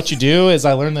 No, what you do is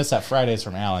I learned this at Fridays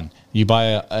from Alan. You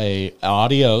buy a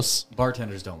Adios.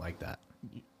 Bartenders don't like that.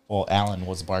 Well, Alan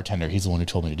was a bartender. He's the one who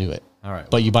told me to do it. All right.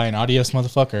 But you buy an Adios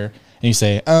motherfucker, and you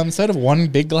say, instead of 1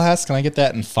 big glass, can I get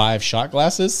that in 5 shot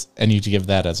glasses? And you give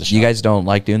that as a shot. You guys don't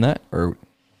like doing that, or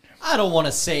I don't want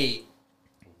to say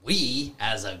we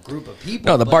as a group of people.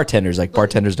 no? The but bartenders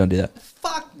bartenders don't do that.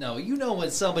 Fuck no. You know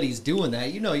when somebody's doing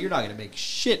that, you know you're not going to make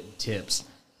shit tips.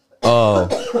 Oh,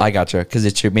 I gotcha.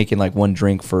 Because you're making like 1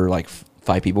 drink for like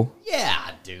 5 people.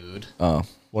 Yeah, dude. Oh,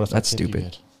 What if that's I tip you stupid.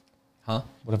 good? Huh?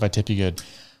 What if I tip you good?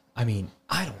 I mean,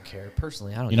 I don't care.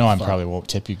 Personally, I don't You know give a I fuck. probably won't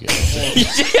tip you good.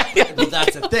 Well,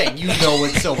 that's the thing. You know when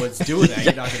someone's doing that,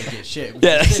 you're not going to get shit.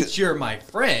 Yeah. Since you're my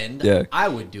friend, Yeah. I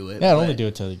would do it. Yeah, I'd but only do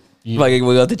it to you. Like we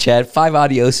go to Chad, 5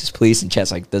 adioses, please, and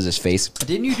Chad's like does his face.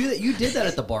 Didn't you do that? You did that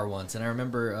at the bar once, and I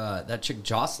remember that chick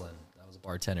Jocelyn. That was a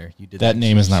bartender. You did That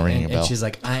name is not ringing a and bell. she's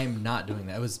like, I'm not doing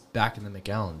that. It was back in the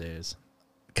McAllen days.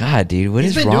 God, dude, what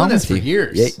He's is been wrong doing this with for you?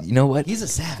 years. Yeah, you know what? He's a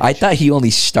savage. I thought he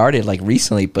only started like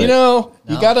recently, but You know,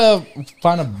 you No. gotta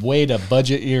find a way to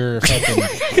budget your fucking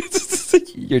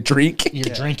your drink.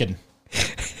 your drinking.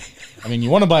 I mean, you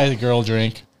want to buy a girl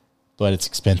drink, but it's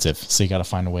expensive, so you got to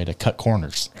find a way to cut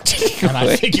corners. And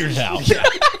I figured it out.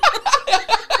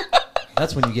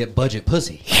 That's when you get budget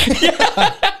pussy.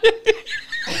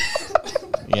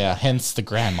 Yeah, hence the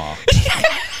grandma.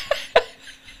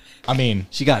 I mean,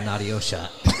 She got an audio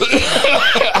shot.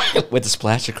 With a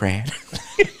splash of crayon.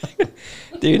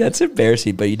 Dude, that's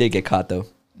embarrassing, but you did get caught, though.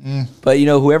 But, you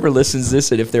know, whoever listens to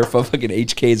this, and if they're fucking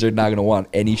HKs, they're not going to want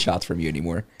any shots from you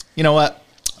anymore. you know what?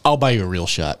 I'll buy you a real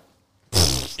shot.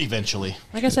 Eventually.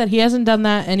 Like I said, he hasn't done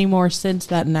that anymore since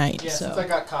that night.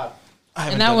 got caught.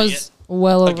 And that was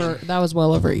well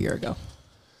over a year ago.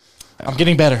 I'm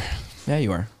getting better. Yeah,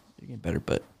 you are. You're getting better,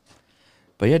 but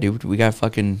yeah, dude, we got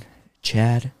fucking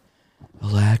Chad,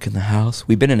 Alak in the house.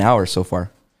 We've been an hour so far.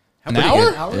 An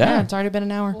hour? Yeah, it's already been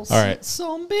an hour. All right.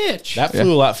 Some bitch. That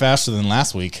flew a lot faster than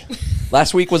last week.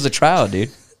 Last week was a trial,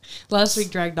 dude. Last week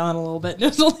dragged on a little bit. It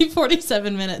was only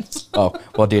 47 minutes. Oh,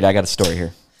 well, dude, I got a story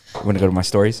here. You want to go to my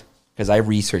stories? Because I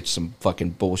researched some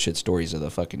fucking bullshit stories of the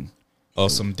fucking... Oh,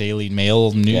 some Daily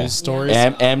Mail news stories?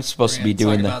 I'm supposed to be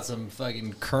doing talking the... about some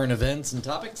fucking current events and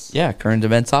topics. Yeah, current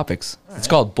event topics. It's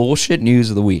called Bullshit News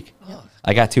of the Week.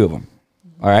 I got 2 of them.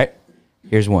 All right?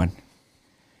 Here's one.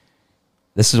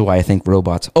 This is why I think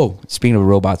robots... Oh, speaking of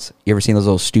robots, you ever seen those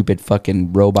little stupid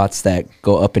fucking robots that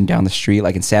go up and down the street,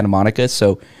 like in Santa Monica?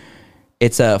 So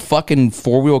it's a fucking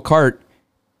 4-wheel cart.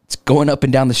 It's going up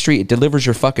and down the street. It delivers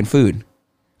your fucking food.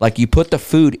 Like, you put the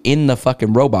food in the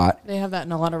fucking robot, They have that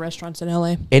in a lot of restaurants in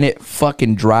LA. and it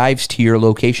fucking drives to your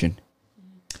location.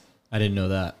 I didn't know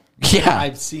that. Yeah.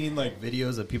 I've seen like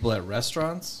videos of people at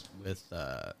restaurants with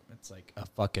it's like a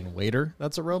fucking waiter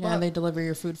that's a robot. Yeah, they deliver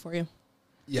your food for you.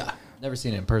 Yeah. Never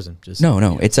seen it in person. Just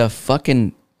No. It's a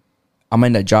fucking... I'm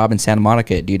in a job in Santa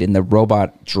Monica, dude, and the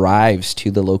robot drives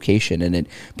to the location, and then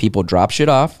people drop shit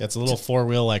off. It's a little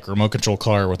 4-wheel, like, remote control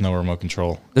car with no remote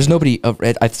control. There's nobody...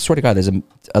 I swear to God, there's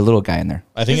a little guy in there.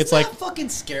 I think it's like... fucking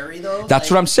scary though.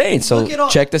 That's what I'm saying, so look it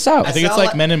up. check this out. I think it's sound like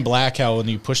like- Men in Black, how when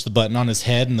you push the button on his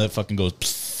head and the fucking goes...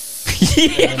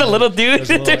 Yeah, the little dude. There's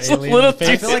a little There's a alien little in the face.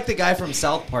 I dude. feel like the guy from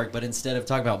South Park, but instead of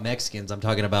talking about Mexicans, I'm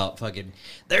talking about fucking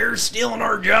they're stealing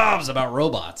our jobs about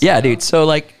robots. Yeah, dude. So,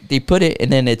 like, they put it,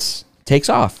 and then it's takes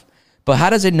off. But how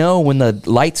does it know when the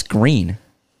light's green?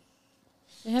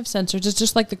 They have sensors. It's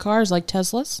just like the cars, like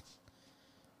Teslas.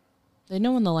 They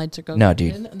know when the lights are going. No,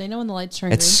 dude. They know when the lights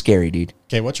turn It's green. scary, dude.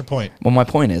 Okay, what's your point? Well, my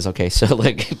point is, okay, so,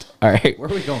 like, all right. Where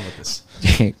are we going with this?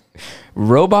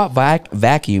 Robot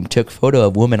vacuum took photo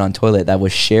of woman on toilet that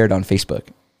was shared on Facebook.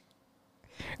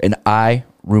 An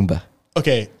Roomba.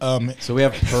 Okay, So we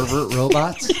have pervert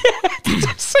robots.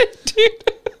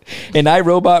 Dude.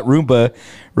 An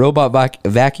robot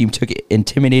vacuum took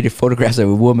intimidated photographs of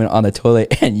a woman on the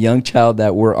toilet and young child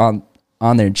that were on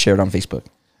there and shared on Facebook.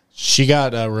 she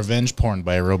got revenge porn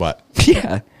by a robot.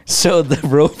 Yeah. So the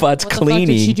robot's What the cleaning.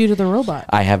 fuck did she do to the robot?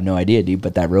 I have no idea, dude,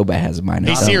 but that robot has a mind.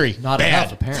 Hey, of its own. Siri. Not Bad.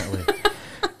 enough, apparently.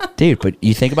 Dude, but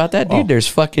you think about that, dude? Oh. There's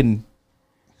fucking...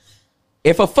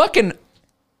 If a fucking...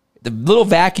 The little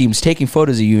vacuum's taking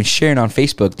photos of you and sharing on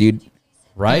Facebook, dude.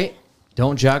 Right?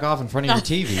 Don't jack off in front of your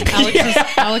TV.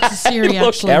 Alex's Siri Little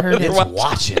actually camera. heard it. It's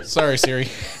watching. Sorry, Siri.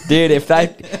 Dude, if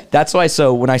that's why,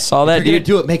 so when I saw that, If you're gonna dude...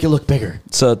 do it, make it look bigger.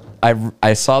 So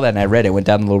I saw that and I read it, went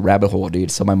down a little rabbit hole, dude.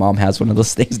 So my mom has one of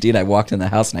those things, dude. I walked in the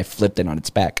house and I flipped it on its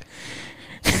back.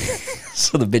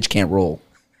 So the bitch can't roll.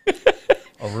 A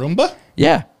Roomba?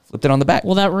 Yeah, flipped it on the back.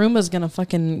 Well, that Roomba's gonna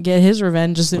fucking get his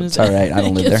revenge as soon as It's all right, I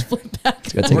don't live gets there. flipped back.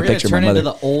 Gotta take We're a gonna picture of turn my into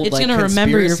mother. the old It's like gonna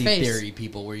remember your conspiracy face. theory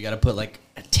people where you got to put like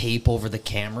a tape over the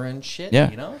camera and shit. Yeah.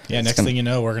 You know. Yeah, next gonna- thing you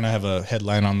know, we're going to have a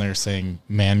headline on there saying,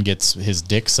 man gets his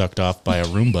dick sucked off by a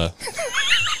Roomba.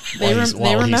 They, While he's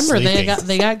remember. They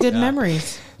sleeping. got good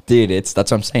memories. Dude, that's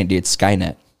what I'm saying, dude. It's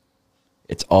Skynet.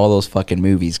 It's all those fucking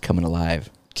movies coming alive.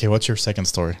 Okay, what's your second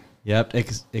story? Yep.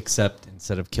 Except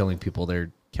instead of killing people,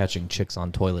 they're catching chicks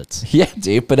on toilets. Yeah,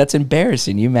 dude, but that's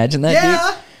embarrassing. You imagine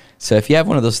that, dude? So if you have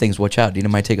one of those things, watch out, dude. It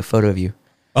might take a photo of you.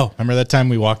 Oh, remember that time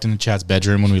we walked into Chad's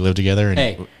bedroom when we lived together? And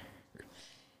Hey,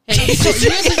 Hey, so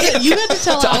you have to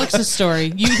tell Alex's story.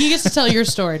 He gets to tell your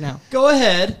story now. go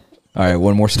ahead. All right,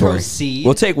 one more story. Proceed.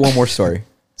 We'll take one more story.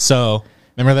 So,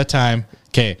 remember that time?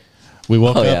 Okay, we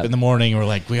woke Oh, up yeah. in the morning and we're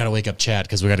like, we got to wake up Chad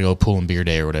because we got to go pool and beer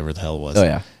day or whatever the hell it was. Oh,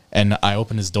 yeah. And I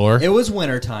opened his door. It was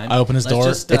wintertime. I open his door.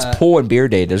 Just, It's pool and beer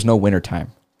day. There's no winter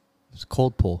time. It's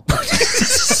cold pool.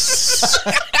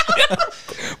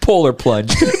 Polar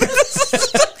plunge.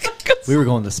 We were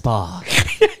going to spa.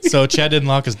 So Chad didn't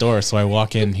lock his door, so I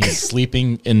walk in. He's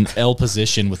sleeping in L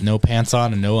position with no pants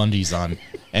on and no undies on,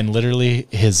 and literally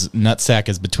his nutsack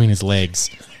is between his legs.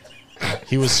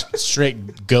 He was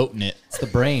straight goating it. It's the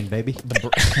brain, baby.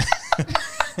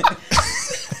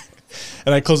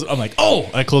 And I close. I'm like, oh!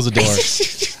 I close the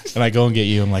door, and I go and get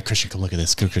you. I'm like, Christian, come look at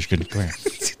this. Come, Christian, come here.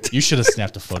 You should have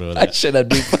snapped a photo of I that. should have,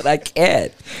 dude, but I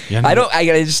can't. Yeah, I don't. I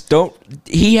just don't.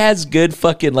 He has good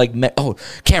fucking like.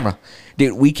 Camera,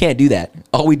 dude. We can't do that.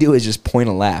 All we do is just point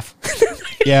and laugh.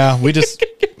 Yeah, we just.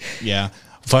 Yeah,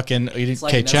 fucking. like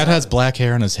Okay, it Chad never has black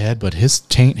hair on his head, but his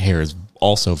taint hair is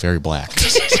also very black.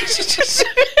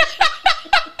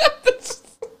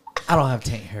 I don't have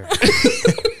taint hair.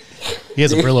 He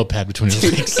has a Brillo pad between his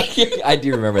legs. I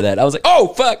do remember that. I was like, oh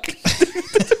fuck.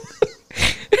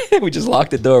 We just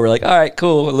locked the door. We're like, all right,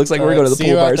 cool. It looks like we're going to the See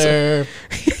pool you bar. out there.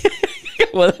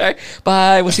 Well, all right,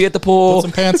 bye. We'll see you at the Put pool.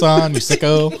 some pants on, you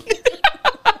sicko.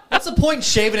 What's the point in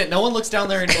shaving it? No one looks down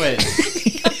there anyways.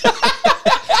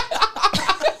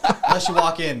 Unless you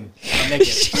walk in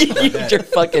naked. Your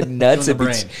fucking nuts Doing in, the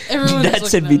brain. Everyone is nuts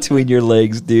looking in at it. between your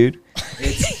legs, dude.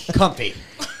 It's comfy.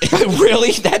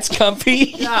 Really? That's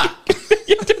comfy? Yeah.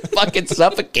 You're fucking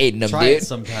suffocating them, Try dude. it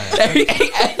sometime.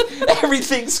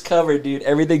 Everything's covered, dude.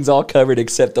 Everything's all covered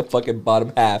except the fucking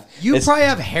bottom half. You It's- probably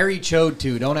have hairy chode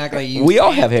too. Don't act like you. We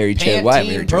all have hairy chode. Why have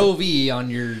hairy Pantene chode? Pro V on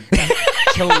your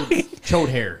chode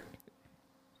hair.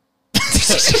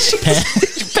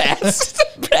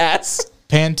 Pass.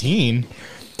 Pantene.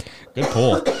 Good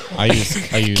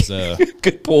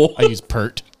pull. I use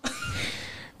Pert.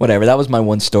 Whatever. That was my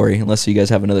one story. Unless you guys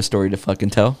have another story to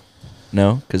fucking tell.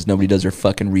 No, because nobody does their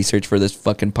fucking research for this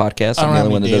fucking podcast. I I'm don't the have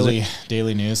only one any that does it.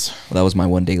 daily news. Well, that was my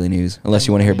one daily news. Unless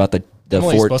you want to hear about the I'm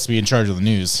only four supposed to be in charge of the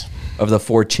news. of the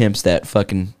 4 chimps that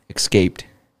fucking escaped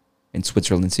in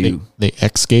Switzerland Zoo. They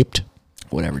escaped.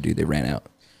 Whatever, dude. They ran out.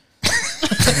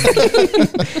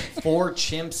 4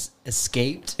 chimps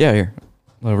escaped. Yeah, here.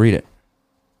 Well, read it.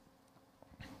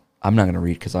 I'm not gonna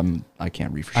read because I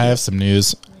can't read for sure. I have some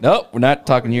news. Nope, we're not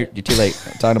talking. You're too late.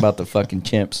 I'm talking about the fucking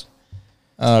chimps.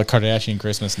 Kardashian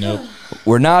Christmas. Nope.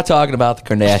 We're not talking about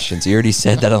the Kardashians. You already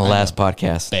said that on the last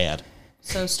podcast. Bad.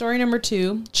 So story number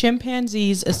 2,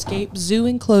 chimpanzees escape zoo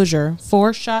enclosure,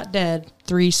 4 shot dead,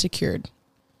 3 secured.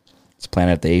 It's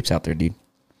Planet of the Apes out there, dude.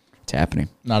 It's happening.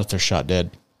 Not if they're shot dead.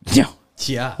 Yeah.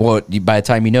 Yeah. Well, by the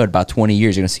time you know it, about 20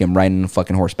 years, you're gonna see them riding on a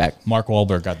fucking horseback. Mark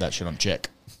Wahlberg got that shit on check.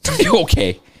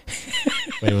 Okay.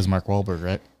 Wait, it was Mark Wahlberg,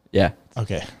 right? Yeah.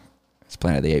 Okay. It's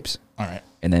Planet of the Apes. All right.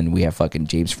 And then we have fucking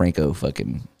James Franco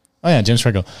fucking. Oh yeah, James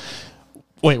Franco.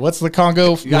 Wait, what's the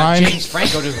Congo You got line? James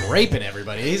Franco just raping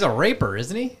everybody. He's a raper,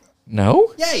 isn't he?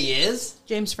 No? Yeah, he is.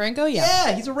 James Franco, yeah.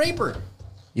 Yeah, he's a raper.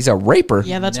 He's a raper.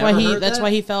 Yeah, that's Never why he heard that's that?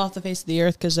 why he fell off the face of the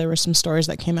earth, because there were some stories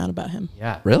that came out about him.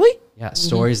 Yeah. Really? Yeah,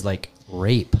 stories like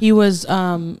rape. He was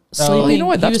sleeping. you know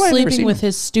what? That's he why I've was never sleeping seen with him.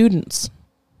 his students.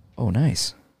 Oh,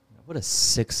 nice. What a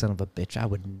sick son of a bitch. I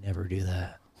would never do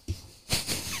that.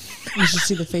 You should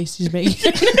see the face he's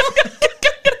making.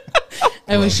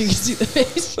 I wish you could see the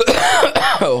face.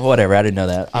 Oh, whatever. I didn't know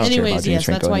that. I don't care about Anyways, James yes,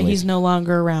 Franco. that's why anyways. he's no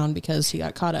longer around, because he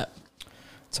got caught up.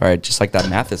 Sorry, just like that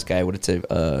Mathis guy. What's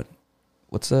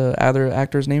the other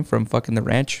actor's name from fucking The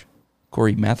Ranch?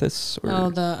 Corey Mathis? Or Oh,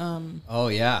 the Oh,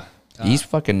 yeah. he's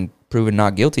fucking proven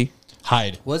not guilty.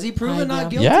 Hyde. Was he proven Yeah. not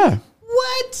guilty? Yeah.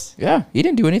 What? Yeah. He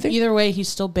didn't do anything. either way, he's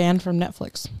still banned from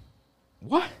Netflix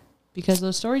What? because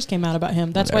those stories came out about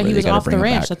him. That's Whatever, why he they was gotta off the bring him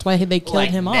ranch. back. That's why they killed Like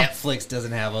him off. Netflix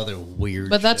doesn't have other weird.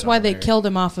 But that's shit why on they there. killed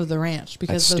him off of the ranch,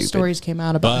 because That's those stupid. stories came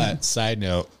out about him. But side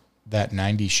note, that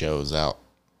 90 show's out.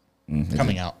 Is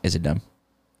Coming it- out. Is it dumb?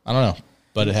 I don't know,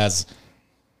 but it has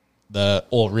the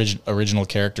old original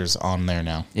characters on there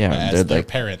now. Yeah, as they're their like-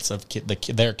 parents of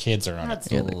their kids are on That's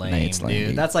it. Yeah, lame, it's lame, dude.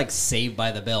 dude. That's like Saved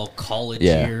by the Bell college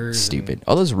Yeah. years. Stupid.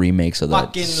 All those remakes of that.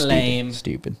 Fucking stupid, lame.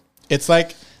 Stupid. It's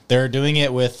like they're doing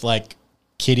it with like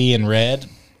Kitty and Red.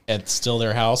 It's still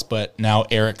their house, but now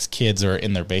Eric's kids are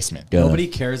in their basement. Yeah. Nobody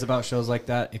cares about shows like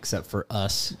that except for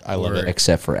us. I love it.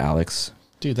 Except for Alex.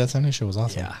 Dude, that 70 show was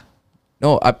awesome. Yeah.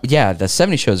 No, yeah, the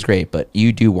 70 show is great, but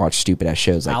you do watch stupid ass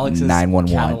shows like Alex's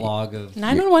 911. catalog of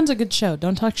 911's a good show.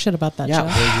 Don't talk shit about that yeah, show.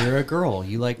 well, you're a girl.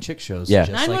 You like chick shows. Yeah.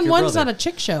 just like your 911's brother. not a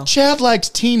chick show. Chad likes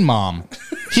Teen Mom.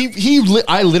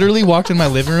 I literally walked in my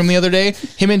living room the other day.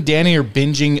 Him and Danny are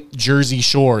binging Jersey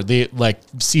Shore,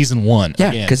 season 1. Yeah,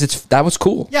 again. because that was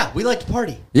cool. Yeah, we like to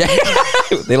party. Yeah,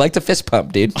 they like to fist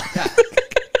pump, dude.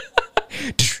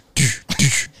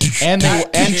 and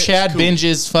shit's Chad cool.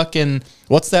 binges fucking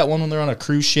what's that one when they're on a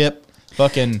cruise ship?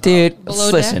 Fucking Dude,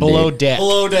 Below listen, Deck? Below dude. Deck.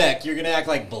 Below Deck. You're gonna act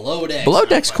like Below Deck. Below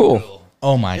Deck's cool.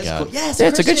 Oh my It's god. cool. Yes, Yeah,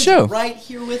 it's a good Christian's show. Right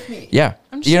here with me. Yeah,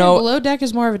 I'm just you saying, know, Below Deck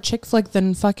is more of a chick flick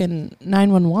than fucking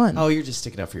 911. Oh, you're just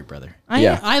sticking up for your brother.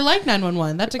 Yeah. I like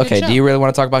 911. That's a good okay, show. do you really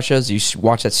want to talk about shows? You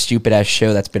watch that stupid ass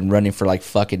show that's been running for like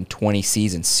fucking 20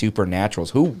 seasons,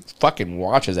 Supernaturals. Who fucking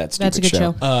watches that stupid That's a good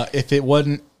show.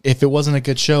 If it wasn't a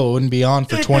good show, it wouldn't be on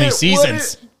for 20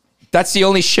 seasons. That's the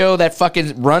only show that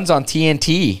fucking runs on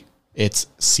TNT. It's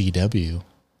CW.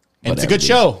 And it's a Whatever, good dude.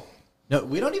 show. No,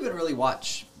 we don't even really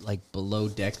watch like Below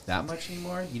Deck that much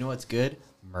anymore. You know what's good?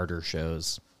 Murder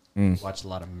shows. Watch a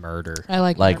lot of murder. I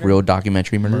like Like murder. real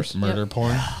documentary murders. Murder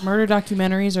porn. Murder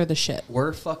documentaries are the shit.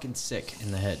 We're fucking sick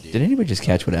in the head, dude. Did anybody just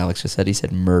catch what Alex just said? He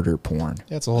said murder porn.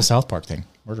 Yeah, it's a whole South Park thing.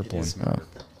 Murder porn. It's murder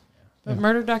porn. But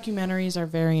murder documentaries are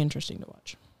very interesting to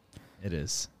watch. It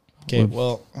is. Okay,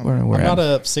 well, Where I'm at? not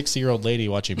a 60-year-old lady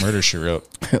watching Murder, She Wrote.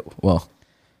 Well,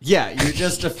 Yeah, you're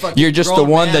just a fucking. you're just the grown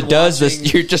one man that does this.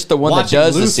 watching- You're just the one that watching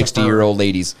does the Lucifer. 60-year-old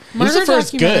ladies. Murder Lucifer is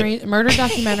good.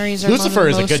 documentaries are Lucifer one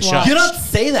of is the a good most shot. watched. You don't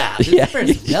say that. Yeah.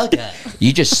 Lucifer's real good.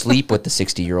 You just sleep with the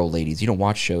 60-year-old ladies. You don't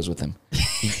watch shows with them.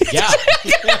 Yeah.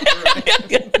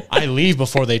 I leave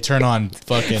before they turn on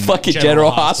fucking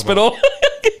General Hospital.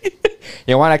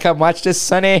 You want to come watch this,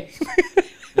 Sonny?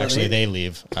 Actually, they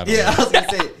leave. I don't Yeah, know. I was gonna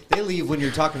say they leave when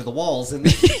you're talking to the walls, and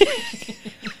I'm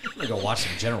gonna go watch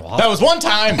some General That Hospital. was one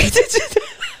time.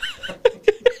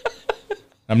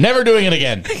 I'm never doing it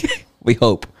again. We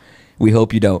hope. We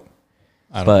hope you don't.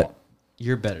 I don't But know.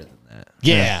 You're better than that.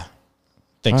 Yeah.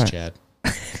 Thanks, All right. Chad.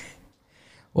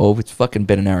 well, it's fucking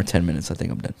been an hour 10 minutes. I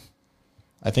think I'm done.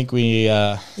 I think we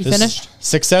this is finished?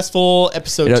 successful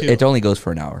episode 2. It only goes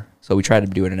for an hour, so we tried to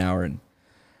do it an hour. And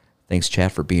thanks,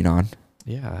 Chad, for being on.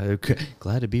 Yeah,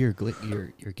 glad to be your guest.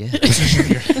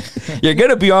 You're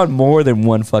gonna be on more than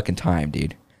one fucking time,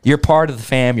 dude. You're part of the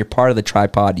fam. You're part of the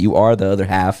tripod. You are the other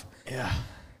half. Yeah.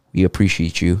 We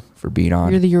appreciate you for being on.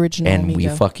 You're the original and we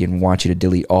amigo. fucking want you to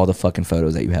delete all the fucking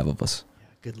photos that you have of us.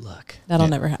 Good luck. That'll Yeah.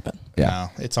 never happen. Yeah.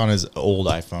 No, it's on his old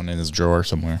iPhone in his drawer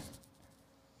somewhere.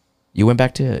 You went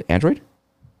back to Android?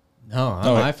 No, on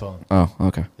No, my it- phone. Oh,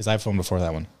 okay. His iPhone before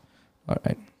that one. All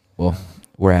right. Well,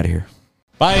 we're out of here.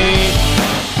 Bye.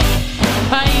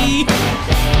 Bye.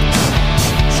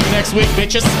 See you next week,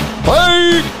 bitches.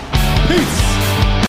 Bye. Peace.